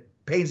Vatican. It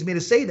pains me to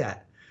say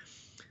that.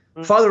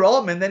 Father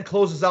Altman then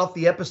closes out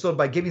the episode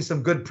by giving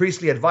some good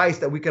priestly advice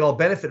that we could all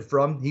benefit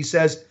from. He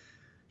says,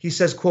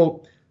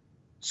 quote,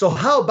 so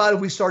how about if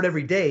we start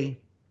every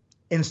day,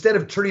 instead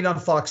of turning on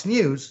Fox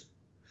News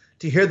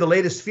to hear the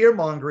latest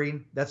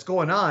fear-mongering that's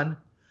going on,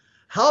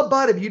 how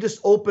about if you just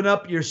open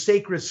up your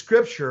sacred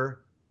scripture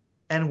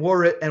and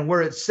where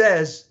it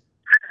says,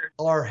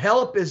 our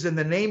help is in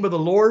the name of the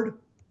Lord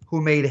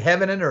who made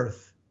heaven and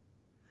earth.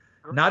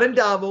 Not in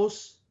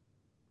Davos,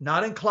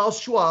 not in Klaus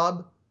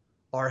Schwab.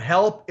 Our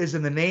help is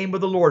in the name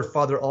of the Lord,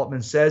 Father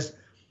Altman says.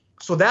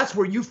 So that's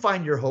where you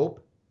find your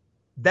hope.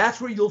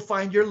 That's where you'll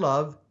find your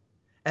love.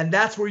 And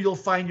that's where you'll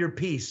find your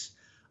peace.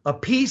 A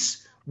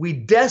peace we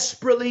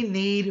desperately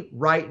need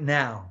right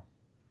now.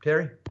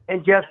 Terry?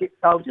 And Jesse,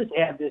 I'll just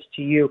add this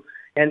to you.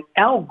 And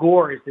Al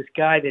Gore is this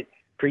guy that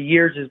for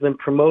years has been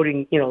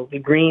promoting, the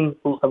green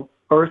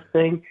earth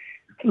thing.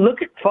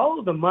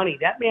 Follow the money.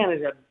 That man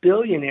is a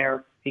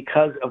billionaire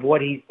because of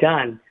what he's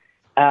done.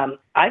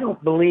 I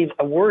don't believe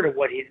a word of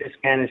what this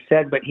man has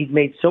said, but he's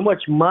made so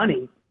much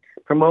money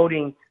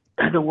promoting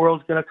the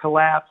world's going to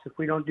collapse if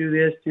we don't do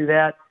this, do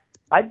that.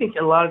 I think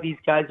a lot of these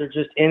guys are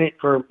just in it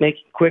for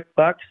making quick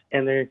bucks,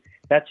 and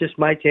that's just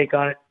my take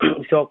on it.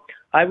 So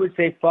I would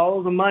say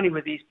follow the money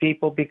with these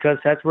people because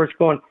that's where it's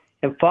going.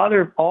 And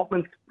Father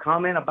Altman's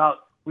comment about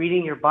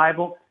reading your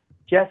Bible,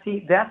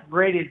 Jesse, that's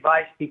great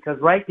advice because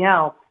right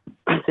now,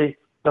 the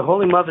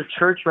Holy Mother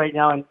Church right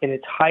now in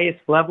its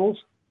highest levels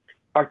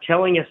are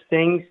telling us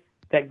things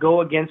that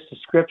go against the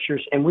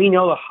scriptures. And we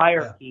know the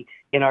hierarchy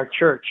in our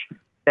church,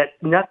 that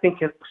nothing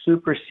can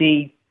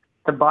supersede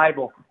the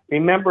Bible.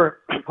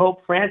 Remember,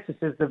 Pope Francis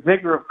is the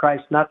vicar of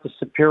Christ, not the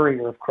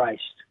superior of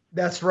Christ.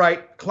 That's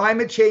right.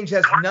 Climate change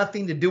has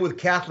nothing to do with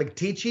Catholic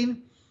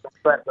teaching.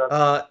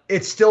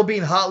 It's still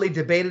being hotly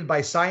debated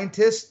by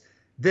scientists.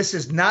 This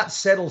is not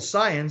settled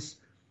science.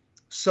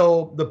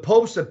 So the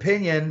Pope's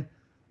opinion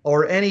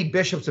or any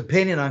bishop's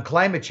opinion on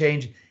climate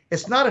change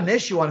It's not an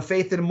issue on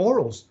faith and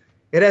morals.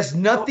 It has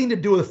nothing to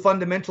do with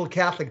fundamental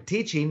Catholic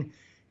teaching.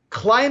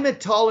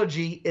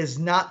 Climatology is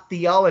not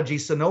theology,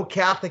 so no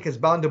Catholic is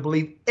bound to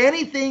believe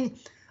anything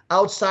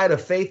outside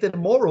of faith and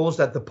morals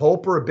that the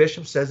Pope or a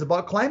bishop says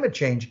about climate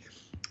change.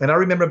 And I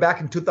remember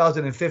back in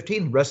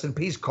 2015, rest in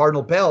peace,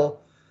 Cardinal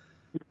Pell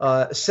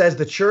says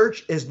the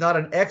church is not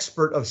an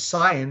expert of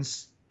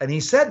science. And he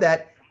said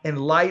that in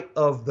light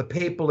of the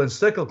papal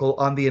encyclical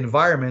on the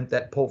environment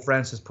that Pope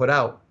Francis put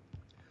out.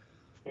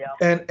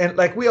 Yeah. And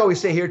like we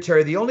always say here,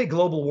 Terry, the only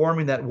global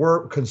warming that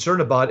we're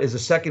concerned about is the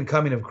second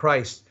coming of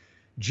Christ.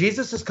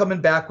 Jesus is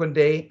coming back one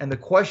day, and the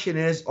question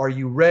is, are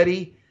you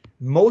ready?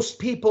 Most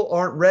people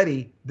aren't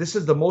ready. This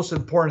is the most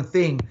important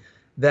thing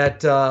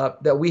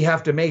that we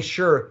have to make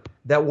sure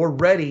that we're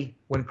ready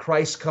when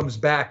Christ comes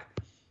back.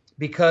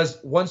 Because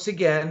once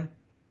again,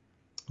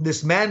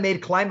 this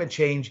man-made climate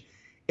change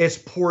is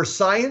poor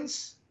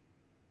science,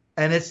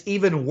 and it's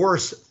even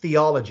worse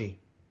theology.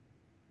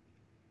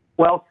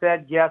 Well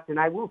said, Jess. And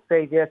I will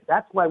say this,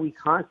 that's why we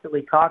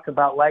constantly talk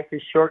about life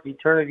is short,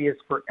 eternity is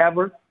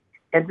forever.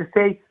 And to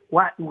say,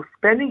 what, we're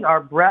spending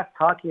our breath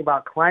talking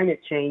about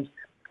climate change,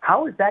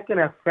 how is that going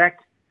to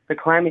affect the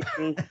climate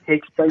change that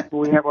takes place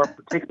when we have our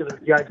particular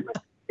judgment?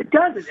 It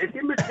doesn't. It's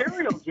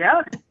immaterial,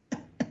 Jeff.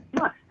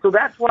 So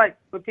that's why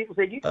when people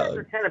say, you guys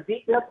are kind of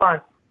beating up on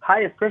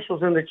high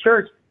officials in the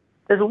church,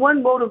 there's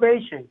one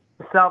motivation,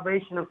 the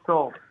salvation of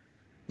souls.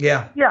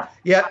 Yeah. Yeah.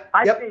 Yeah.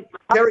 I yep. think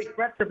Terry,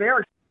 threats of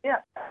error.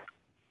 Yeah.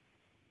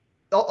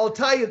 I'll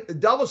tell you,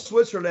 Davos,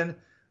 Switzerland,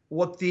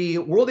 what the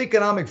World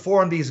Economic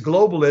Forum, these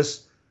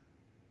globalists,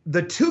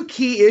 the two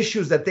key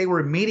issues that they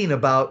were meeting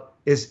about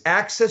is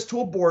access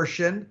to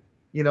abortion,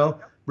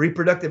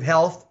 reproductive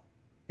health.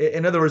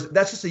 In other words,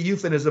 that's just a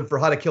euphemism for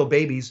how to kill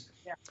babies.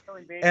 Yeah,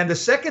 killing babies. And the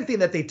second thing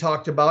that they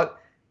talked about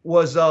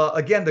was,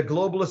 again, the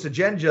globalist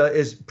agenda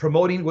is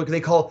promoting what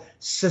they call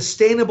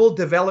sustainable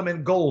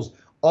development goals.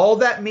 All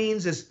that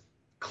means is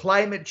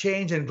climate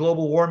change and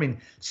global warming.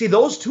 See,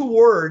 those two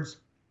words,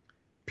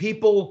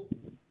 people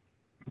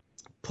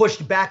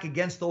pushed back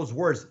against those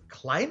words.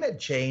 Climate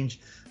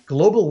change,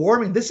 global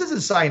warming, this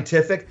isn't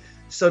scientific.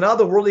 So now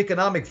the World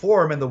Economic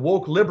Forum and the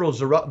woke liberals,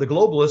 the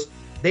globalists,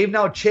 they've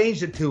now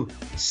changed it to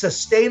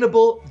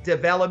sustainable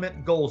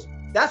development goals.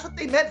 That's what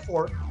they meant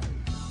for.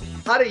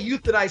 How to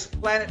euthanize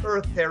planet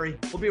Earth, Terry.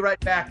 We'll be right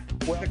back.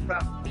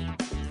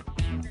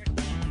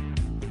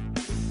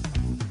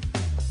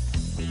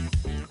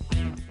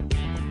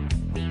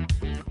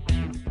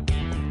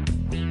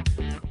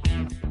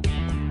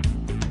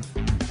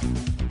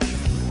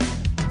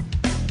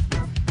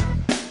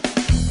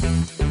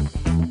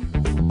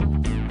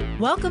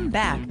 Welcome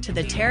back to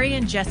the Terry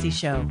and Jesse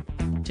Show.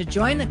 To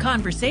join the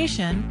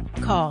conversation,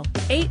 call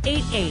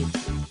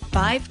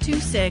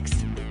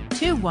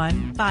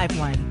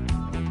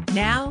 888-526-2151.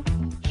 Now,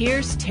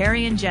 here's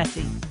Terry and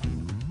Jesse.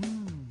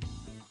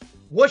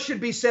 What should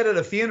be said at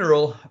a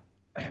funeral?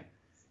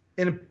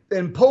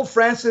 In Pope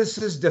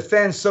Francis's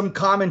defense, some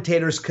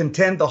commentators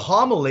contend the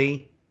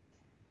homily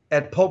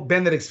at Pope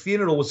Benedict's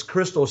funeral was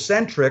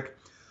Christocentric.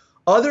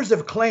 Others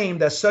have claimed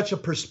that such a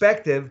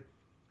perspective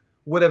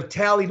would have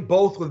tallied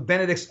both with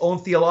Benedict's own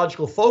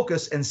theological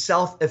focus and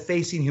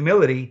self-effacing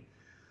humility.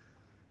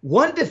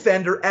 One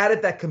defender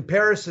added that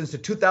comparisons to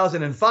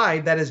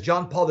 2005, that is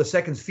John Paul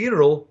II's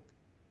funeral,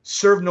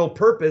 served no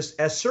purpose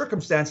as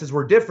circumstances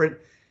were different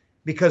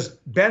because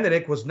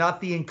Benedict was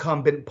not the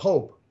incumbent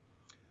pope.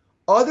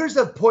 Others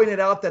have pointed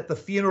out that the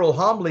funeral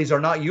homilies are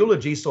not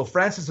eulogies, so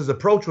Francis's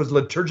approach was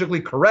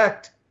liturgically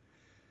correct.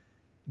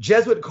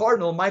 Jesuit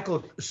Cardinal Michael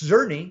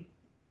Czerny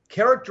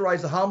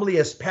characterized the homily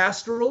as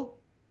pastoral,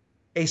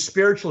 a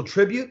spiritual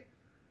tribute,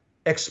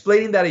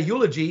 explaining that a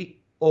eulogy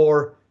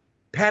or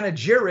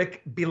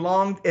panegyric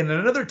belonged in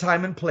another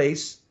time and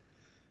place.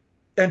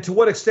 And to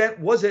what extent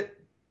was it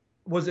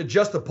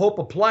just the Pope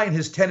applying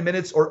his 10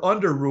 minutes or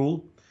under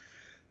rule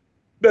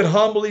that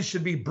homilies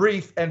should be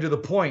brief and to the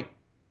point?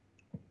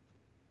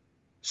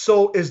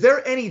 So is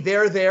there any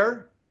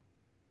there?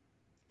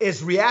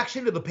 Is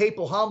reaction to the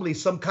papal homily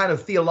some kind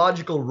of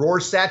theological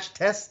Rorschach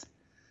test?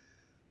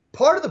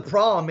 Part of the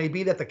problem may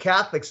be that the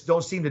Catholics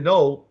don't seem to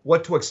know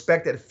what to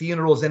expect at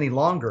funerals any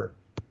longer.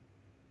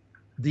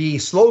 The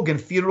slogan,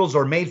 funerals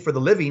are made for the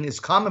living, is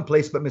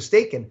commonplace but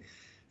mistaken.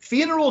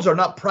 Funerals are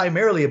not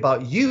primarily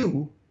about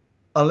you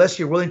unless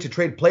you're willing to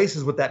trade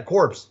places with that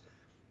corpse.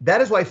 That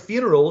is why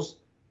funerals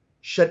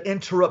should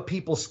interrupt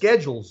people's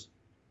schedules.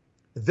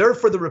 They're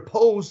for the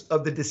repose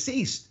of the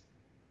deceased,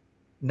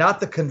 not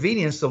the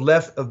convenience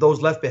of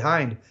those left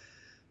behind.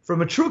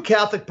 From a true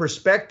Catholic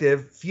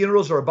perspective,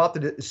 funerals are about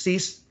the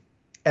deceased,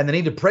 and they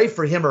need to pray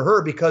for him or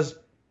her because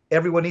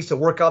everyone needs to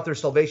work out their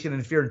salvation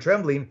in fear and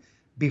trembling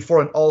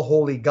before an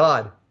all-holy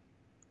God.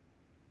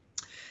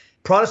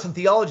 Protestant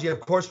theology, of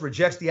course,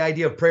 rejects the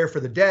idea of prayer for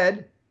the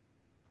dead.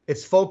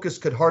 Its focus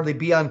could hardly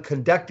be on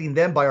conducting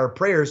them by our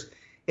prayers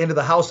into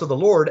the house of the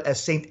Lord,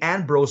 as St.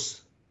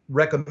 Ambrose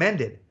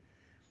recommended.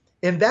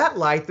 In that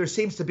light, there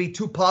seems to be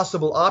two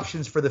possible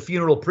options for the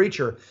funeral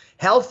preacher: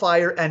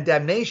 hellfire and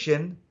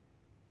damnation,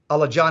 a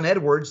la John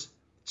Edwards,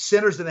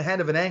 sinners in the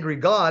hand of an angry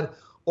God,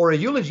 or a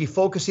eulogy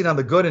focusing on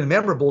the good and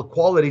memorable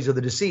qualities of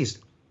the deceased.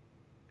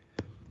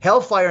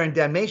 Hellfire and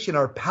damnation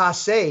are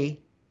passé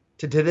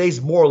to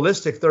today's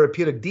moralistic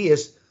therapeutic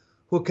deists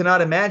who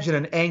cannot imagine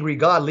an angry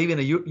God leaving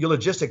a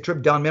eulogistic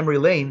trip down memory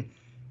lane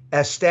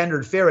as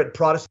standard fare at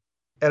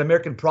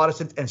American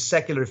Protestant and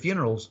secular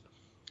funerals.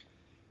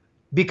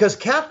 Because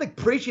Catholic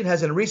preaching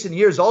has in recent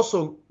years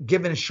also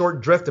given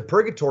short drift to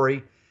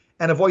purgatory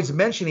and avoids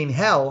mentioning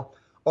hell,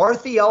 our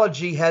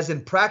theology has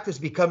in practice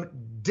become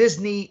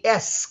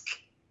Disney-esque.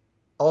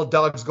 All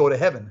dogs go to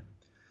heaven.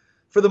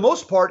 For the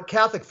most part,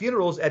 Catholic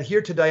funerals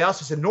adhere to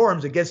diocesan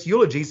norms against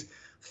eulogies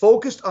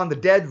focused on the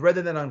dead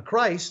rather than on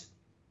Christ.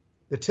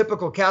 The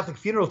typical Catholic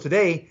funeral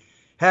today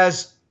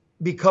has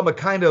become a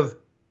kind of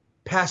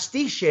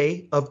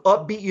pastiche of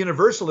upbeat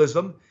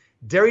universalism,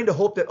 daring to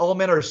hope that all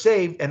men are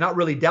saved and not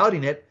really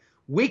doubting it,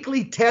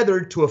 weakly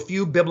tethered to a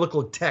few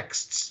biblical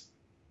texts.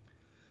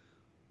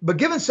 But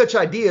given such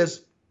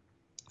ideas,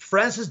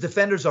 Francis'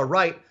 defenders are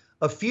right.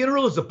 A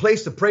funeral is a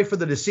place to pray for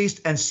the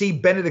deceased and see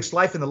Benedict's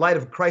life in the light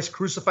of Christ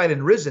crucified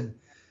and risen.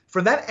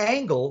 From that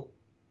angle,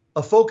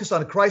 a focus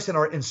on Christ and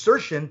our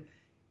insertion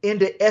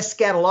into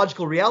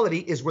eschatological reality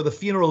is where the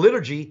funeral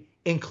liturgy,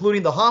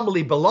 including the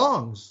homily,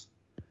 belongs.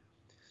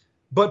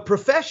 But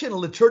professional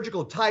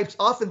liturgical types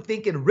often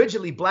think in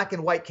rigidly black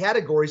and white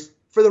categories.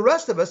 For the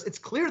rest of us, it's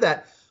clear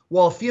that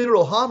while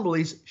funeral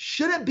homilies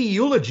shouldn't be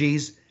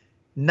eulogies,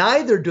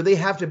 neither do they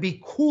have to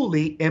be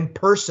coolly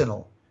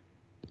impersonal.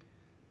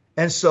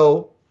 And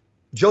so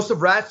Joseph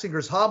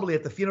Ratzinger's homily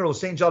at the funeral of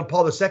St. John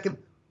Paul II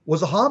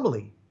was a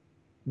homily,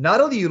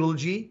 not a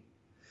eulogy,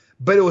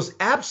 but it was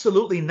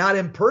absolutely not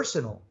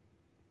impersonal.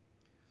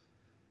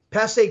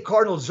 Passé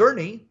Cardinal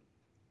Czerny,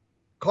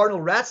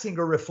 Cardinal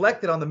Ratzinger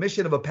reflected on the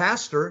mission of a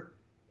pastor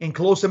in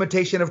close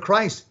imitation of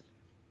Christ.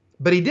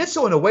 But he did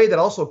so in a way that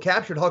also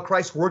captured how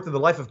Christ worked in the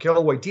life of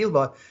Karol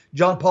Wojtyla,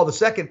 John Paul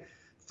II,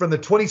 from the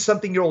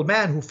 20-something-year-old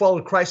man who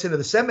followed Christ into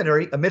the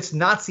seminary amidst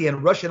Nazi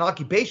and Russian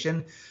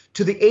occupation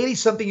to the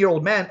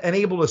 80-something-year-old man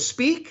unable to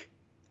speak,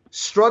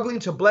 struggling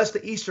to bless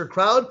the Easter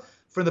crowd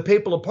from the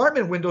papal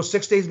apartment window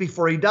 6 days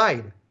before he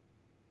died.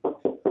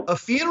 A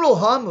funeral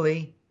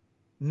homily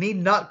need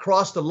not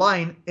cross the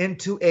line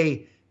into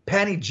a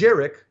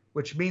panegyric,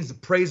 which means the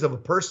praise of a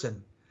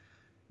person,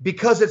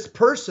 because it's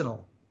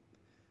personal.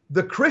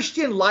 The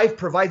Christian life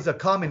provides a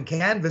common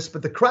canvas,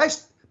 but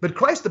Christ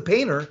the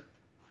painter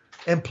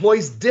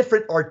employs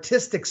different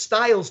artistic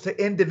styles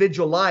to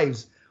individual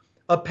lives.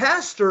 A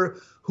pastor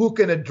who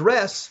can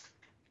address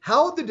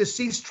how the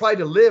deceased tried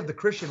to live the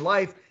Christian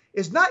life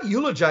is not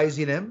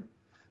eulogizing him,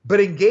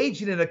 but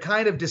engaging in a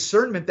kind of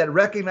discernment that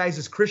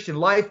recognizes Christian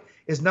life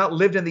is not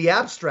lived in the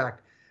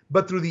abstract,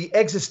 but through the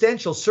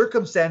existential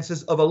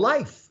circumstances of a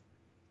life.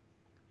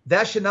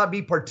 That should not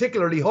be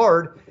particularly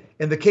hard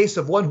in the case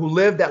of one who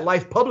lived that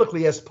life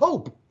publicly as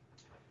Pope.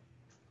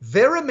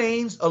 There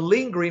remains a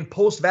lingering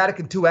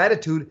post-Vatican II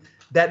attitude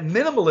that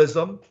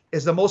minimalism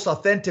is the most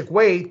authentic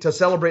way to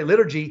celebrate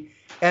liturgy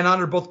and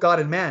honor both God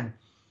and man.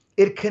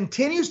 It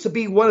continues to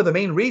be one of the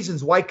main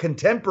reasons why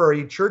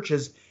contemporary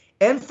churches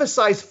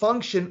emphasize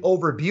function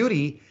over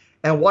beauty,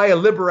 and why a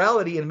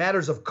liberality in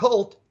matters of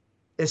cult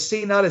is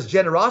seen not as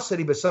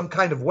generosity but some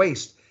kind of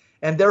waste,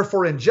 and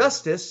therefore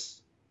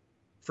injustice,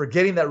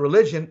 forgetting that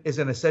religion is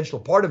an essential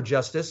part of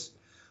justice.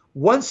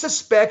 One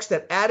suspects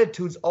that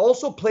attitudes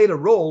also played a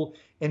role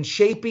in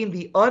shaping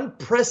the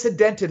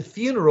unprecedented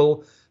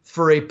funeral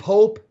for a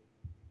Pope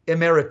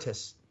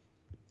emeritus.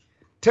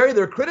 Terry,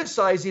 they're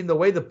criticizing the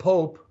way the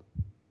Pope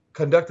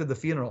conducted the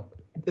funeral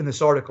in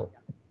this article.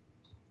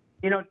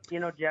 You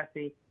know,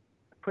 Jesse,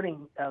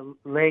 putting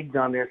legs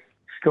on this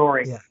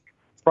story. Yeah.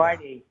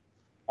 Friday,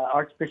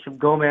 Archbishop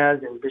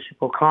Gomez and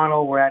Bishop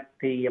O'Connell were at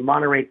the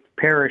Monterey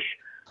Parish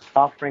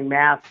offering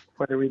mass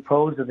for the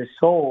repose of the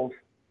souls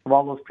of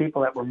all those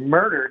people that were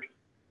murdered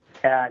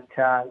at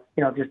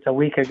just a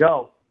week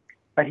ago.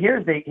 But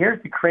here's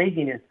the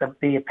craziness.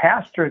 The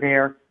pastor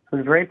there,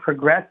 who's very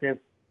progressive,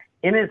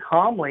 in his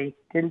homily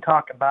didn't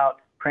talk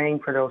about praying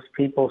for those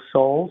people's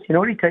souls. You know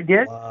what he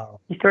did? Wow.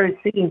 He started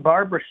singing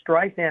Barbara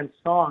Streisand's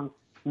song,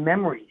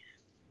 Memories.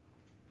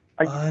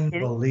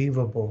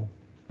 Unbelievable.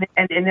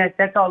 And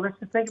that's all. Let's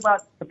just think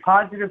about the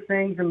positive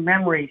things and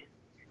memories.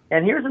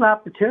 And here's an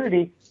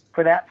opportunity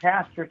for that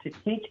pastor to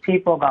teach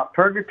people about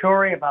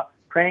purgatory, about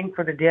praying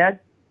for the dead.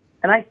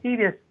 And I see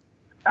this.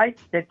 I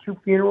did 2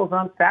 funerals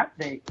on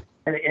Saturday.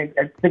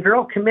 And the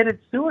girl committed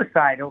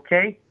suicide,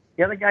 okay?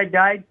 The other guy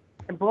died.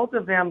 And both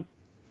of them,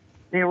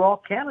 they were all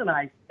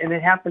canonized. And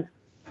it happens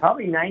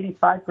probably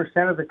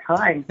 95% of the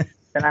time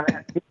that I'm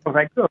at funerals.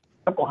 I do a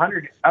couple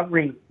hundred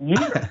every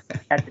year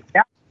at the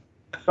chapel.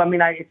 So, I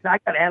mean, I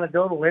got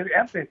anecdotal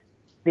evidence.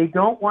 They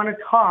don't want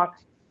to talk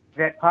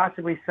that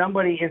possibly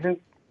somebody isn't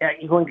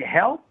going to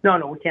hell.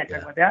 No, we can't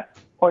talk about that.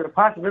 Or the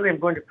possibility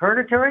of going to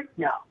purgatory.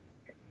 No.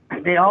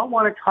 They all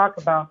want to talk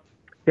about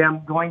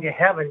them going to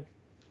heaven,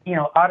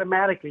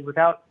 automatically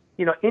without,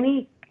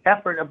 any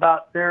effort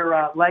about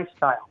their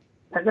lifestyle.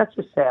 And that's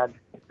just sad.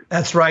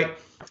 That's right.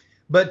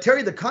 But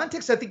Terry, the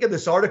context, I think, of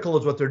this article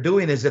is what they're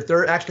doing is if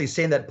they're actually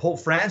saying that Pope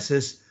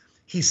Francis,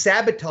 he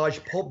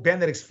sabotaged Pope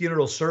Benedict's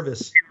funeral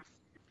service.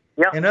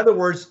 Yep. In other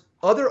words,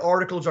 other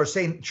articles are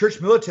saying, Church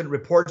Militant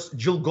reports,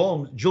 Jules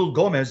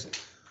Gomez,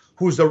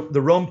 who's the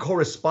Rome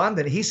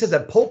correspondent, he says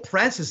that Pope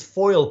Francis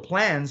foiled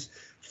plans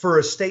for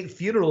a state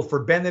funeral for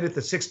Benedict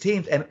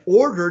XVI and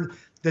ordered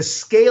the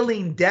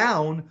scaling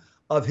down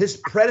of his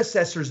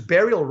predecessor's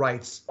burial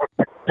rites.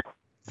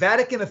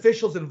 Vatican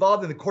officials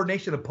involved in the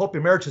coordination of Pope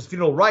Emeritus'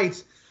 funeral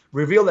rites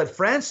revealed that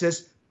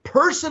Francis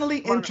personally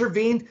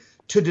intervened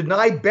to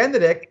deny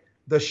Benedict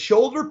the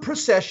shoulder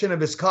procession of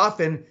his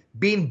coffin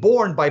being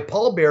borne by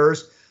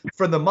pallbearers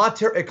from the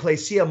Mater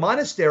Ecclesia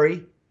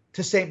Monastery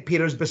to St.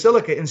 Peter's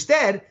Basilica.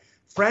 Instead,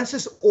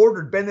 Francis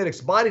ordered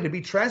Benedict's body to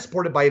be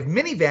transported by a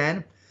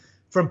minivan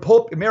from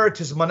Pope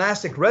Emeritus'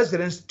 monastic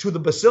residence to the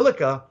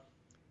Basilica,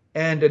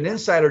 and an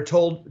insider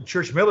told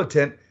Church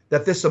Militant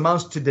that this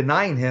amounts to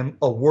denying him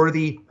a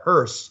worthy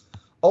hearse.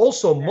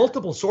 Also,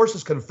 multiple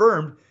sources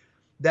confirmed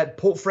that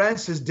Pope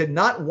Francis did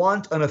not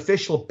want an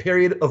official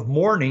period of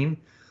mourning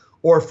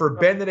or for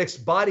Benedict's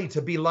body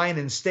to be lying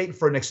in state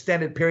for an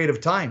extended period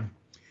of time.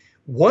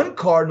 One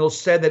cardinal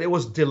said that it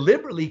was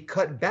deliberately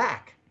cut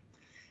back.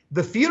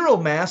 The funeral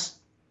mass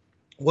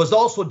was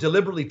also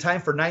deliberately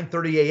timed for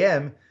 9:30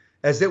 a.m.,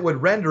 as it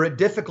would render it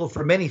difficult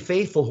for many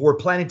faithful who were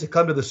planning to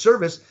come to the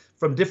service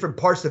from different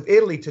parts of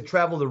Italy to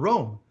travel to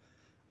Rome.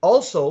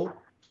 Also,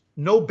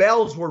 no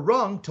bells were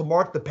rung to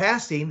mark the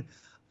passing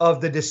of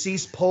the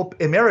deceased Pope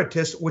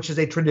Emeritus, which is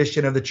a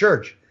tradition of the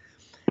church.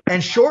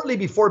 And shortly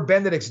before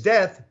Benedict's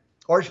death,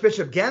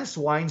 Archbishop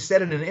Ganswein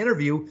said in an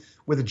interview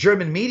with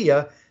German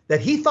media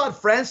that he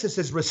thought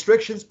Francis's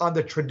restrictions on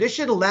the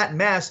traditional Latin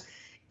Mass,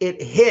 it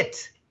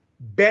hit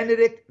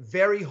Benedict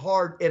very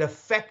hard. It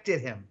affected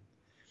him.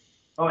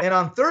 And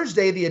on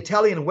Thursday, the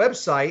Italian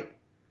website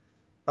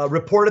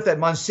reported that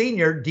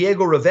Monsignor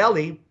Diego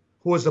Ravelli,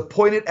 who was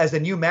appointed as the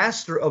new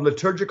master of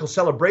liturgical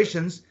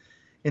celebrations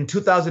in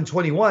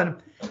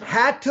 2021,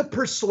 had to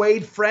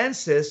persuade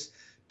Francis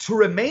to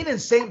remain in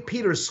St.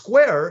 Peter's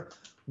Square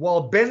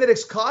while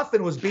Benedict's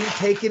coffin was being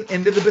taken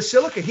into the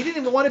Basilica. He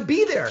didn't even want to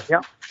be there.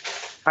 Yeah.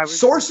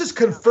 Sources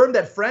confirmed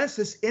that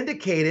Francis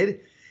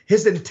indicated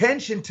his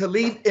intention to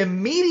leave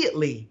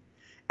immediately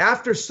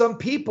after some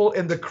people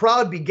in the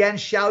crowd began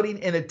shouting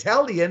in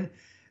Italian,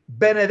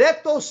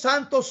 Benedetto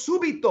Santo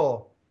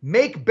subito,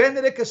 make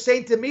Benedict a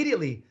saint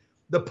immediately.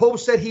 The Pope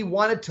said he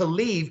wanted to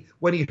leave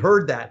when he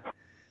heard that.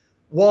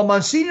 While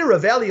Monsignor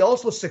Ravelli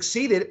also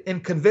succeeded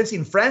in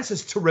convincing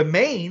Francis to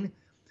remain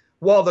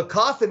while the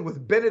coffin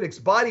with Benedict's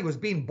body was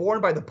being borne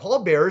by the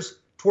pallbearers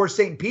towards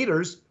St.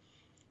 Peter's,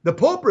 the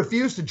Pope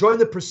refused to join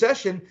the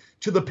procession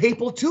to the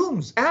papal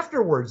tombs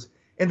afterwards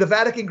in the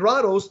Vatican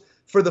grottos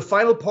for the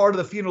final part of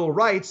the funeral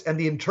rites and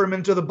the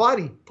interment of the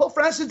body. Pope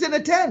Francis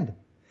didn't attend.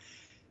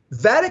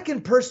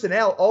 Vatican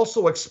personnel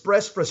also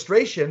expressed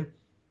frustration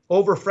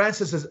over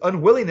Francis's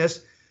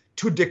unwillingness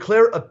to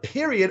declare a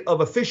period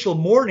of official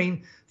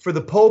mourning for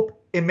the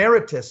Pope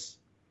Emeritus.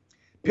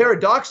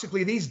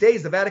 Paradoxically, these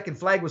days, the Vatican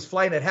flag was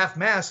flying at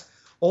half-mast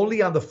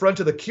only on the front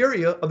of the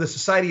Curia of the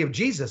Society of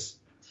Jesus.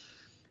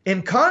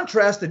 In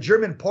contrast, the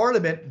German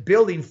Parliament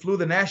building flew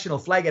the national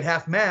flag at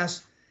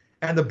half-mast,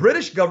 and the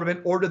British government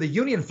ordered the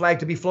Union flag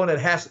to be flown at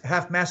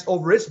half-mast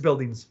over its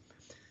buildings.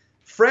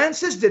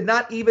 Francis did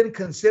not even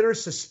consider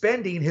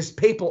suspending his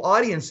papal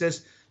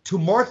audiences to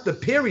mark the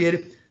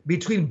period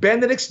between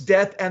Benedict's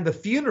death and the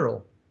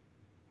funeral.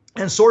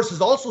 And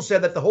sources also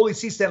said that the Holy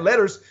See sent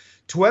letters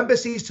to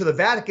embassies to the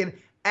Vatican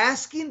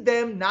asking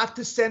them not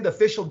to send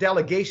official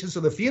delegations to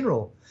the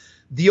funeral.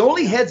 The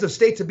only heads of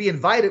state to be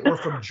invited were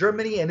from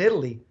Germany and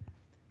Italy.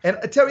 And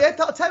Terry,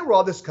 I'll tell you where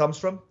all this comes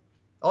from.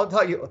 I'll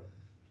tell you.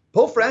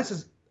 Pope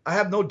Francis, I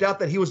have no doubt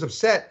that he was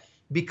upset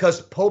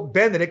because Pope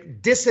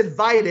Benedict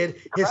disinvited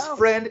his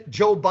friend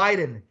Joe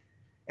Biden.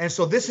 And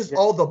so this is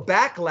all the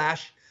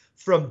backlash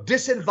from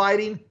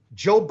disinviting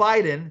Joe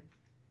Biden.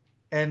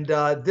 And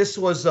this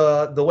was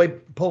the way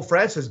Pope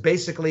Francis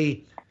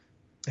basically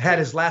had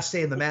his last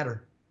say in the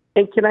matter.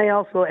 And can I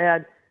also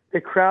add, the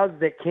crowds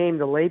that came,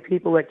 the lay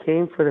people that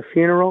came for the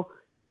funeral,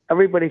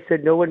 everybody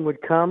said no one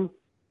would come.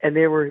 And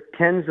there were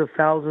tens of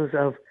thousands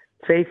of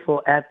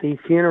faithful at the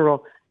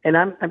funeral. And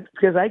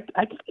because I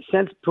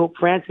sense Pope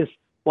Francis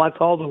wants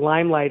all the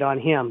limelight on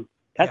him.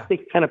 That's the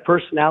kind of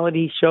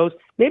personality he shows.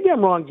 Maybe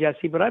I'm wrong,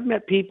 Jesse, but I've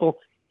met people,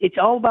 it's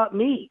all about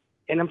me.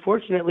 And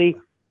unfortunately,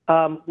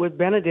 with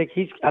Benedict,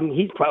 he's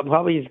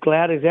probably as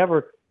glad as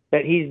ever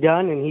that he's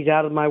done and he's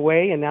out of my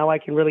way, and now I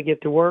can really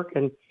get to work.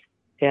 And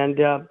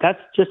that's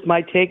just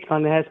my take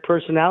on his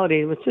personality.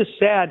 It's just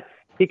sad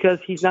because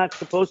he's not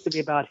supposed to be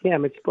about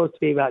him. It's supposed to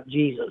be about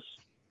Jesus.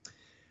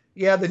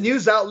 Yeah, the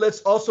news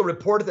outlets also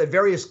reported that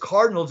various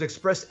cardinals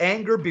expressed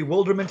anger,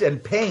 bewilderment,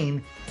 and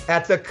pain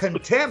at the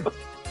contempt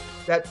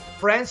that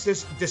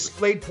Francis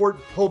displayed toward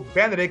Pope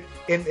Benedict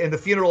in the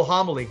funeral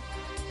homily.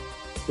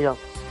 Yeah.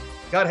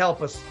 God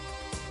help us.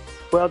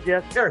 Well,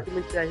 Jeff,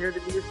 I hear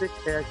the music,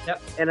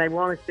 and I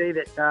want to say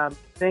that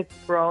thanks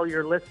for all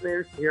your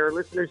listeners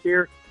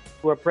here.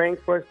 who are praying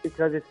for us,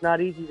 because it's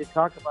not easy to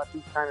talk about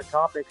these kind of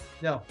topics.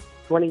 No.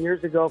 20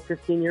 years ago,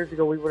 15 years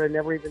ago, we would have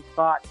never even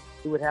thought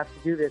we would have to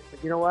do this.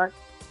 But you know what?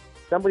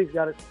 Somebody's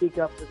got to speak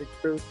up for the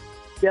truth.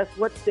 Jess,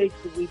 what state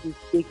should we be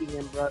speaking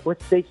in, bro?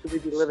 What state should we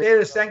be living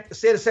in?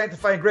 State of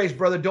sanctifying grace,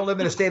 brother. Don't live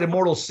in a state of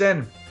mortal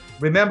sin.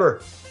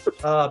 Remember,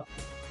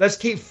 let's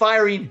keep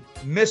firing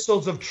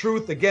missiles of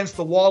truth against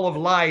the wall of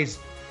lies.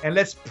 And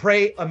let's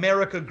pray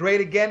America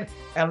great again.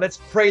 And let's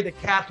pray the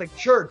Catholic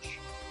Church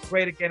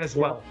great again as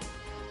well.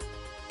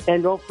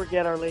 And don't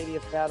forget Our Lady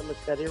of Fatima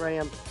said, here I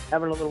am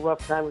having a little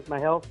rough time with my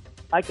health.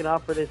 I can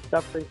offer this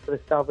suffering for the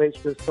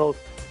salvation of souls.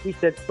 He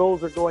said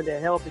souls are going to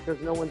hell because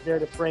no one's there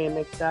to pray and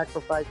make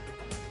sacrifices.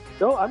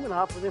 So I'm going to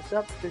offer this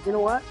up because you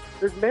know what?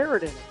 There's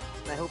merit in it.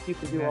 And I hope you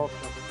can do also.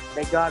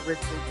 May God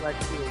richly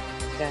bless you.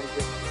 And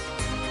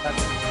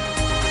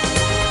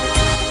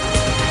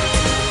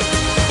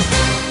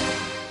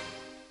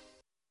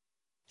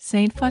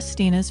Saint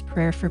Faustina's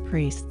Prayer for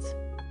Priests.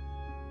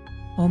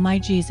 O my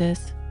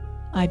Jesus,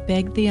 I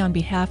beg thee on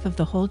behalf of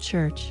the whole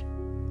Church,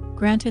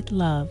 grant it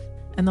love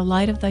and the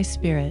light of thy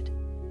Spirit,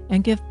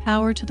 and give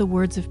power to the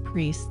words of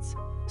priests,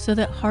 so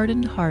that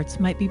hardened hearts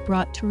might be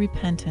brought to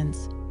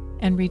repentance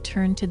and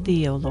return to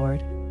thee, O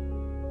Lord.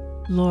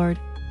 Lord,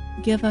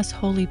 give us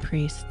holy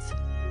priests.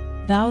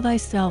 Thou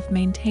thyself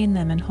maintain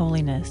them in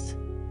holiness.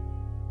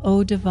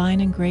 O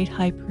divine and great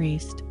High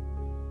Priest,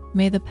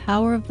 may the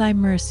power of thy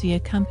mercy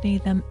accompany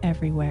them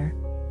everywhere,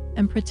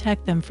 and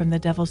protect them from the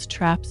devil's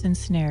traps and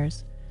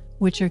snares,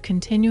 which are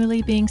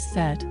continually being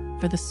set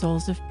for the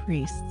souls of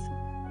priests.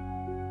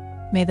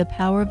 May the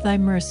power of thy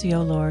mercy,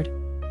 O Lord,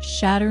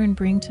 shatter and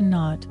bring to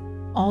naught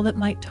all that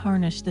might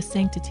tarnish the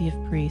sanctity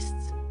of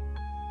priests.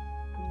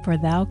 For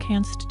thou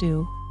canst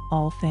do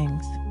all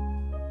things.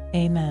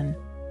 Amen.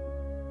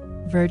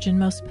 Virgin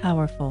most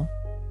powerful,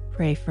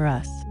 pray for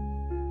us.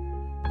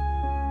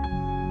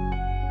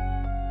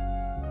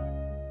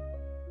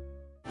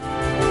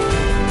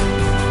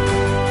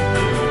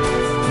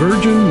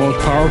 Virgin Most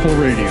Powerful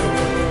Radio,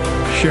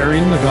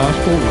 sharing the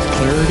gospel with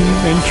clarity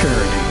and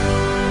charity.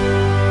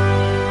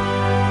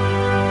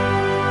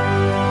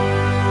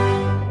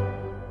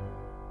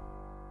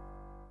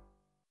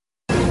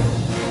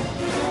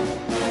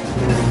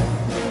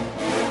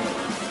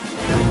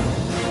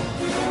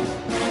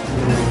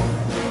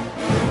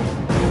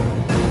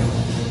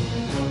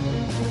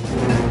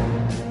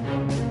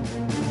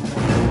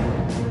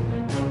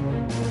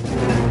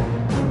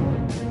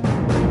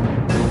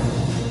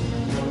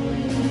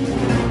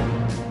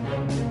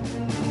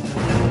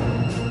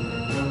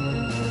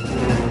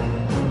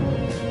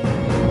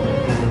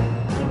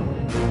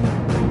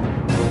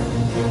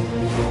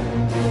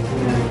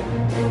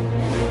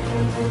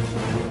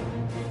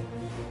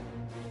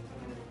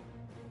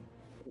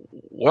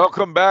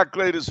 Welcome back,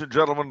 ladies and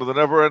gentlemen, to the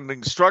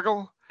never-ending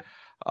struggle.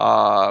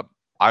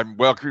 I'm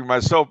welcoming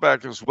myself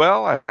back as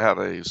well. I had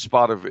a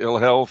spot of ill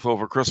health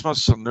over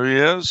Christmas and New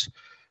Year's,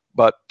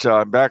 but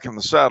I'm back in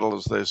the saddle,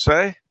 as they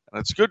say, and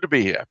it's good to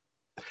be here.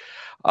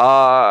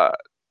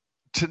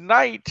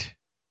 Tonight,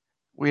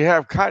 we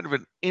have kind of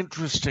an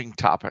interesting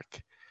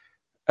topic,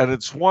 and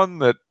it's one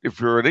that if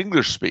you're an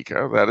English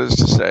speaker, that is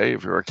to say,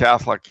 if you're a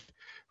Catholic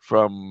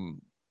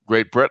from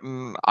Great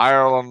Britain,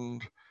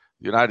 Ireland,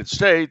 the United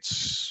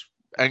States,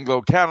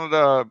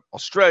 Anglo-Canada,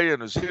 Australia,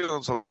 New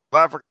Zealand, South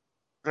Africa,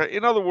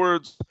 in other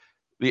words,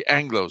 the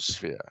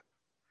Anglosphere.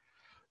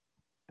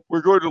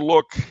 We're going to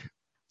look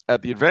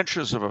at the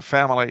adventures of a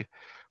family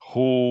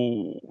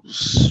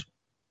whose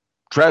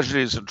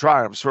tragedies and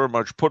triumphs very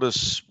much put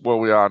us where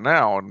we are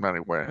now in many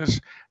ways,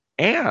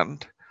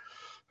 and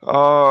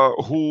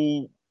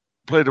who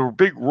played a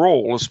big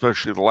role,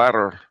 especially the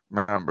latter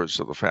members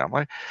of the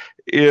family,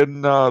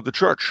 in the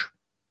church,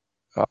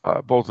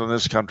 both in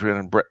this country and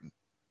in Britain.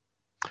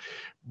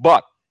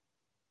 But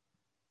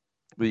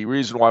the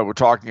reason why we're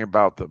talking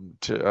about them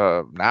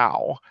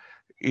now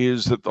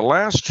is that the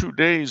last 2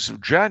 days of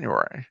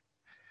January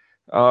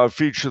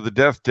feature the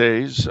death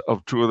days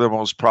of two of their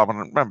most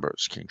prominent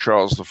members. King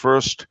Charles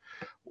I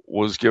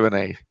was given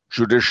a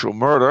judicial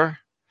murder,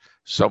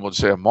 some would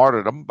say a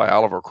martyrdom, by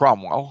Oliver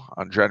Cromwell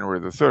on January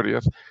the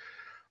 30th.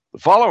 The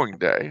following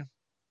day,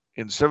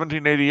 in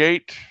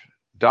 1788,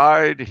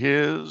 died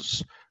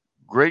his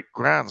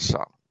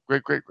great-great-grandson,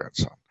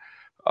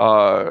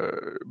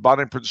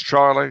 Bonnie Prince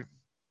Charlie,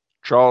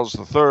 Charles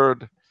III,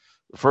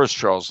 the first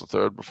Charles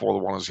III, before the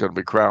one who's going to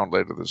be crowned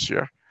later this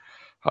year.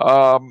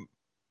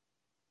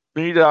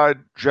 He died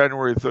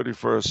January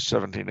 31st,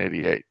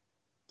 1788.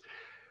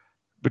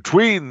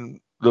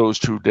 Between those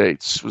two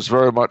dates was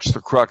very much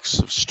the crux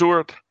of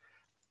Stuart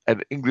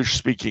and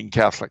English-speaking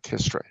Catholic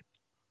history.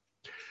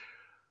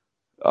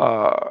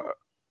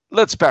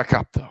 Let's back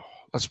up, though.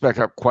 Let's back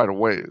up quite a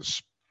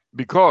ways,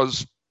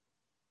 because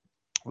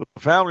the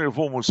family of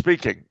whom we're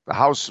speaking, the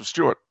House of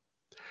Stuart,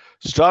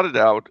 started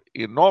out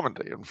in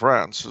Normandy in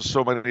France, as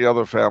so many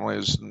other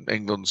families in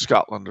England,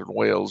 Scotland, and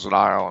Wales and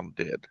Ireland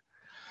did.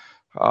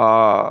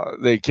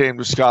 They came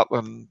to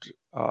Scotland,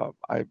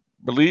 I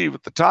believe,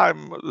 at the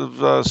time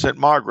of St.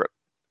 Margaret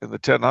in the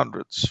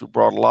 1000s, who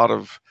brought a lot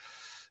of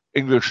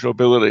English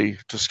nobility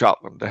to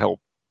Scotland to help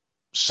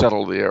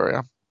settle the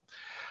area.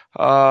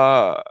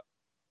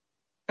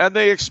 And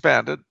they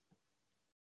expanded.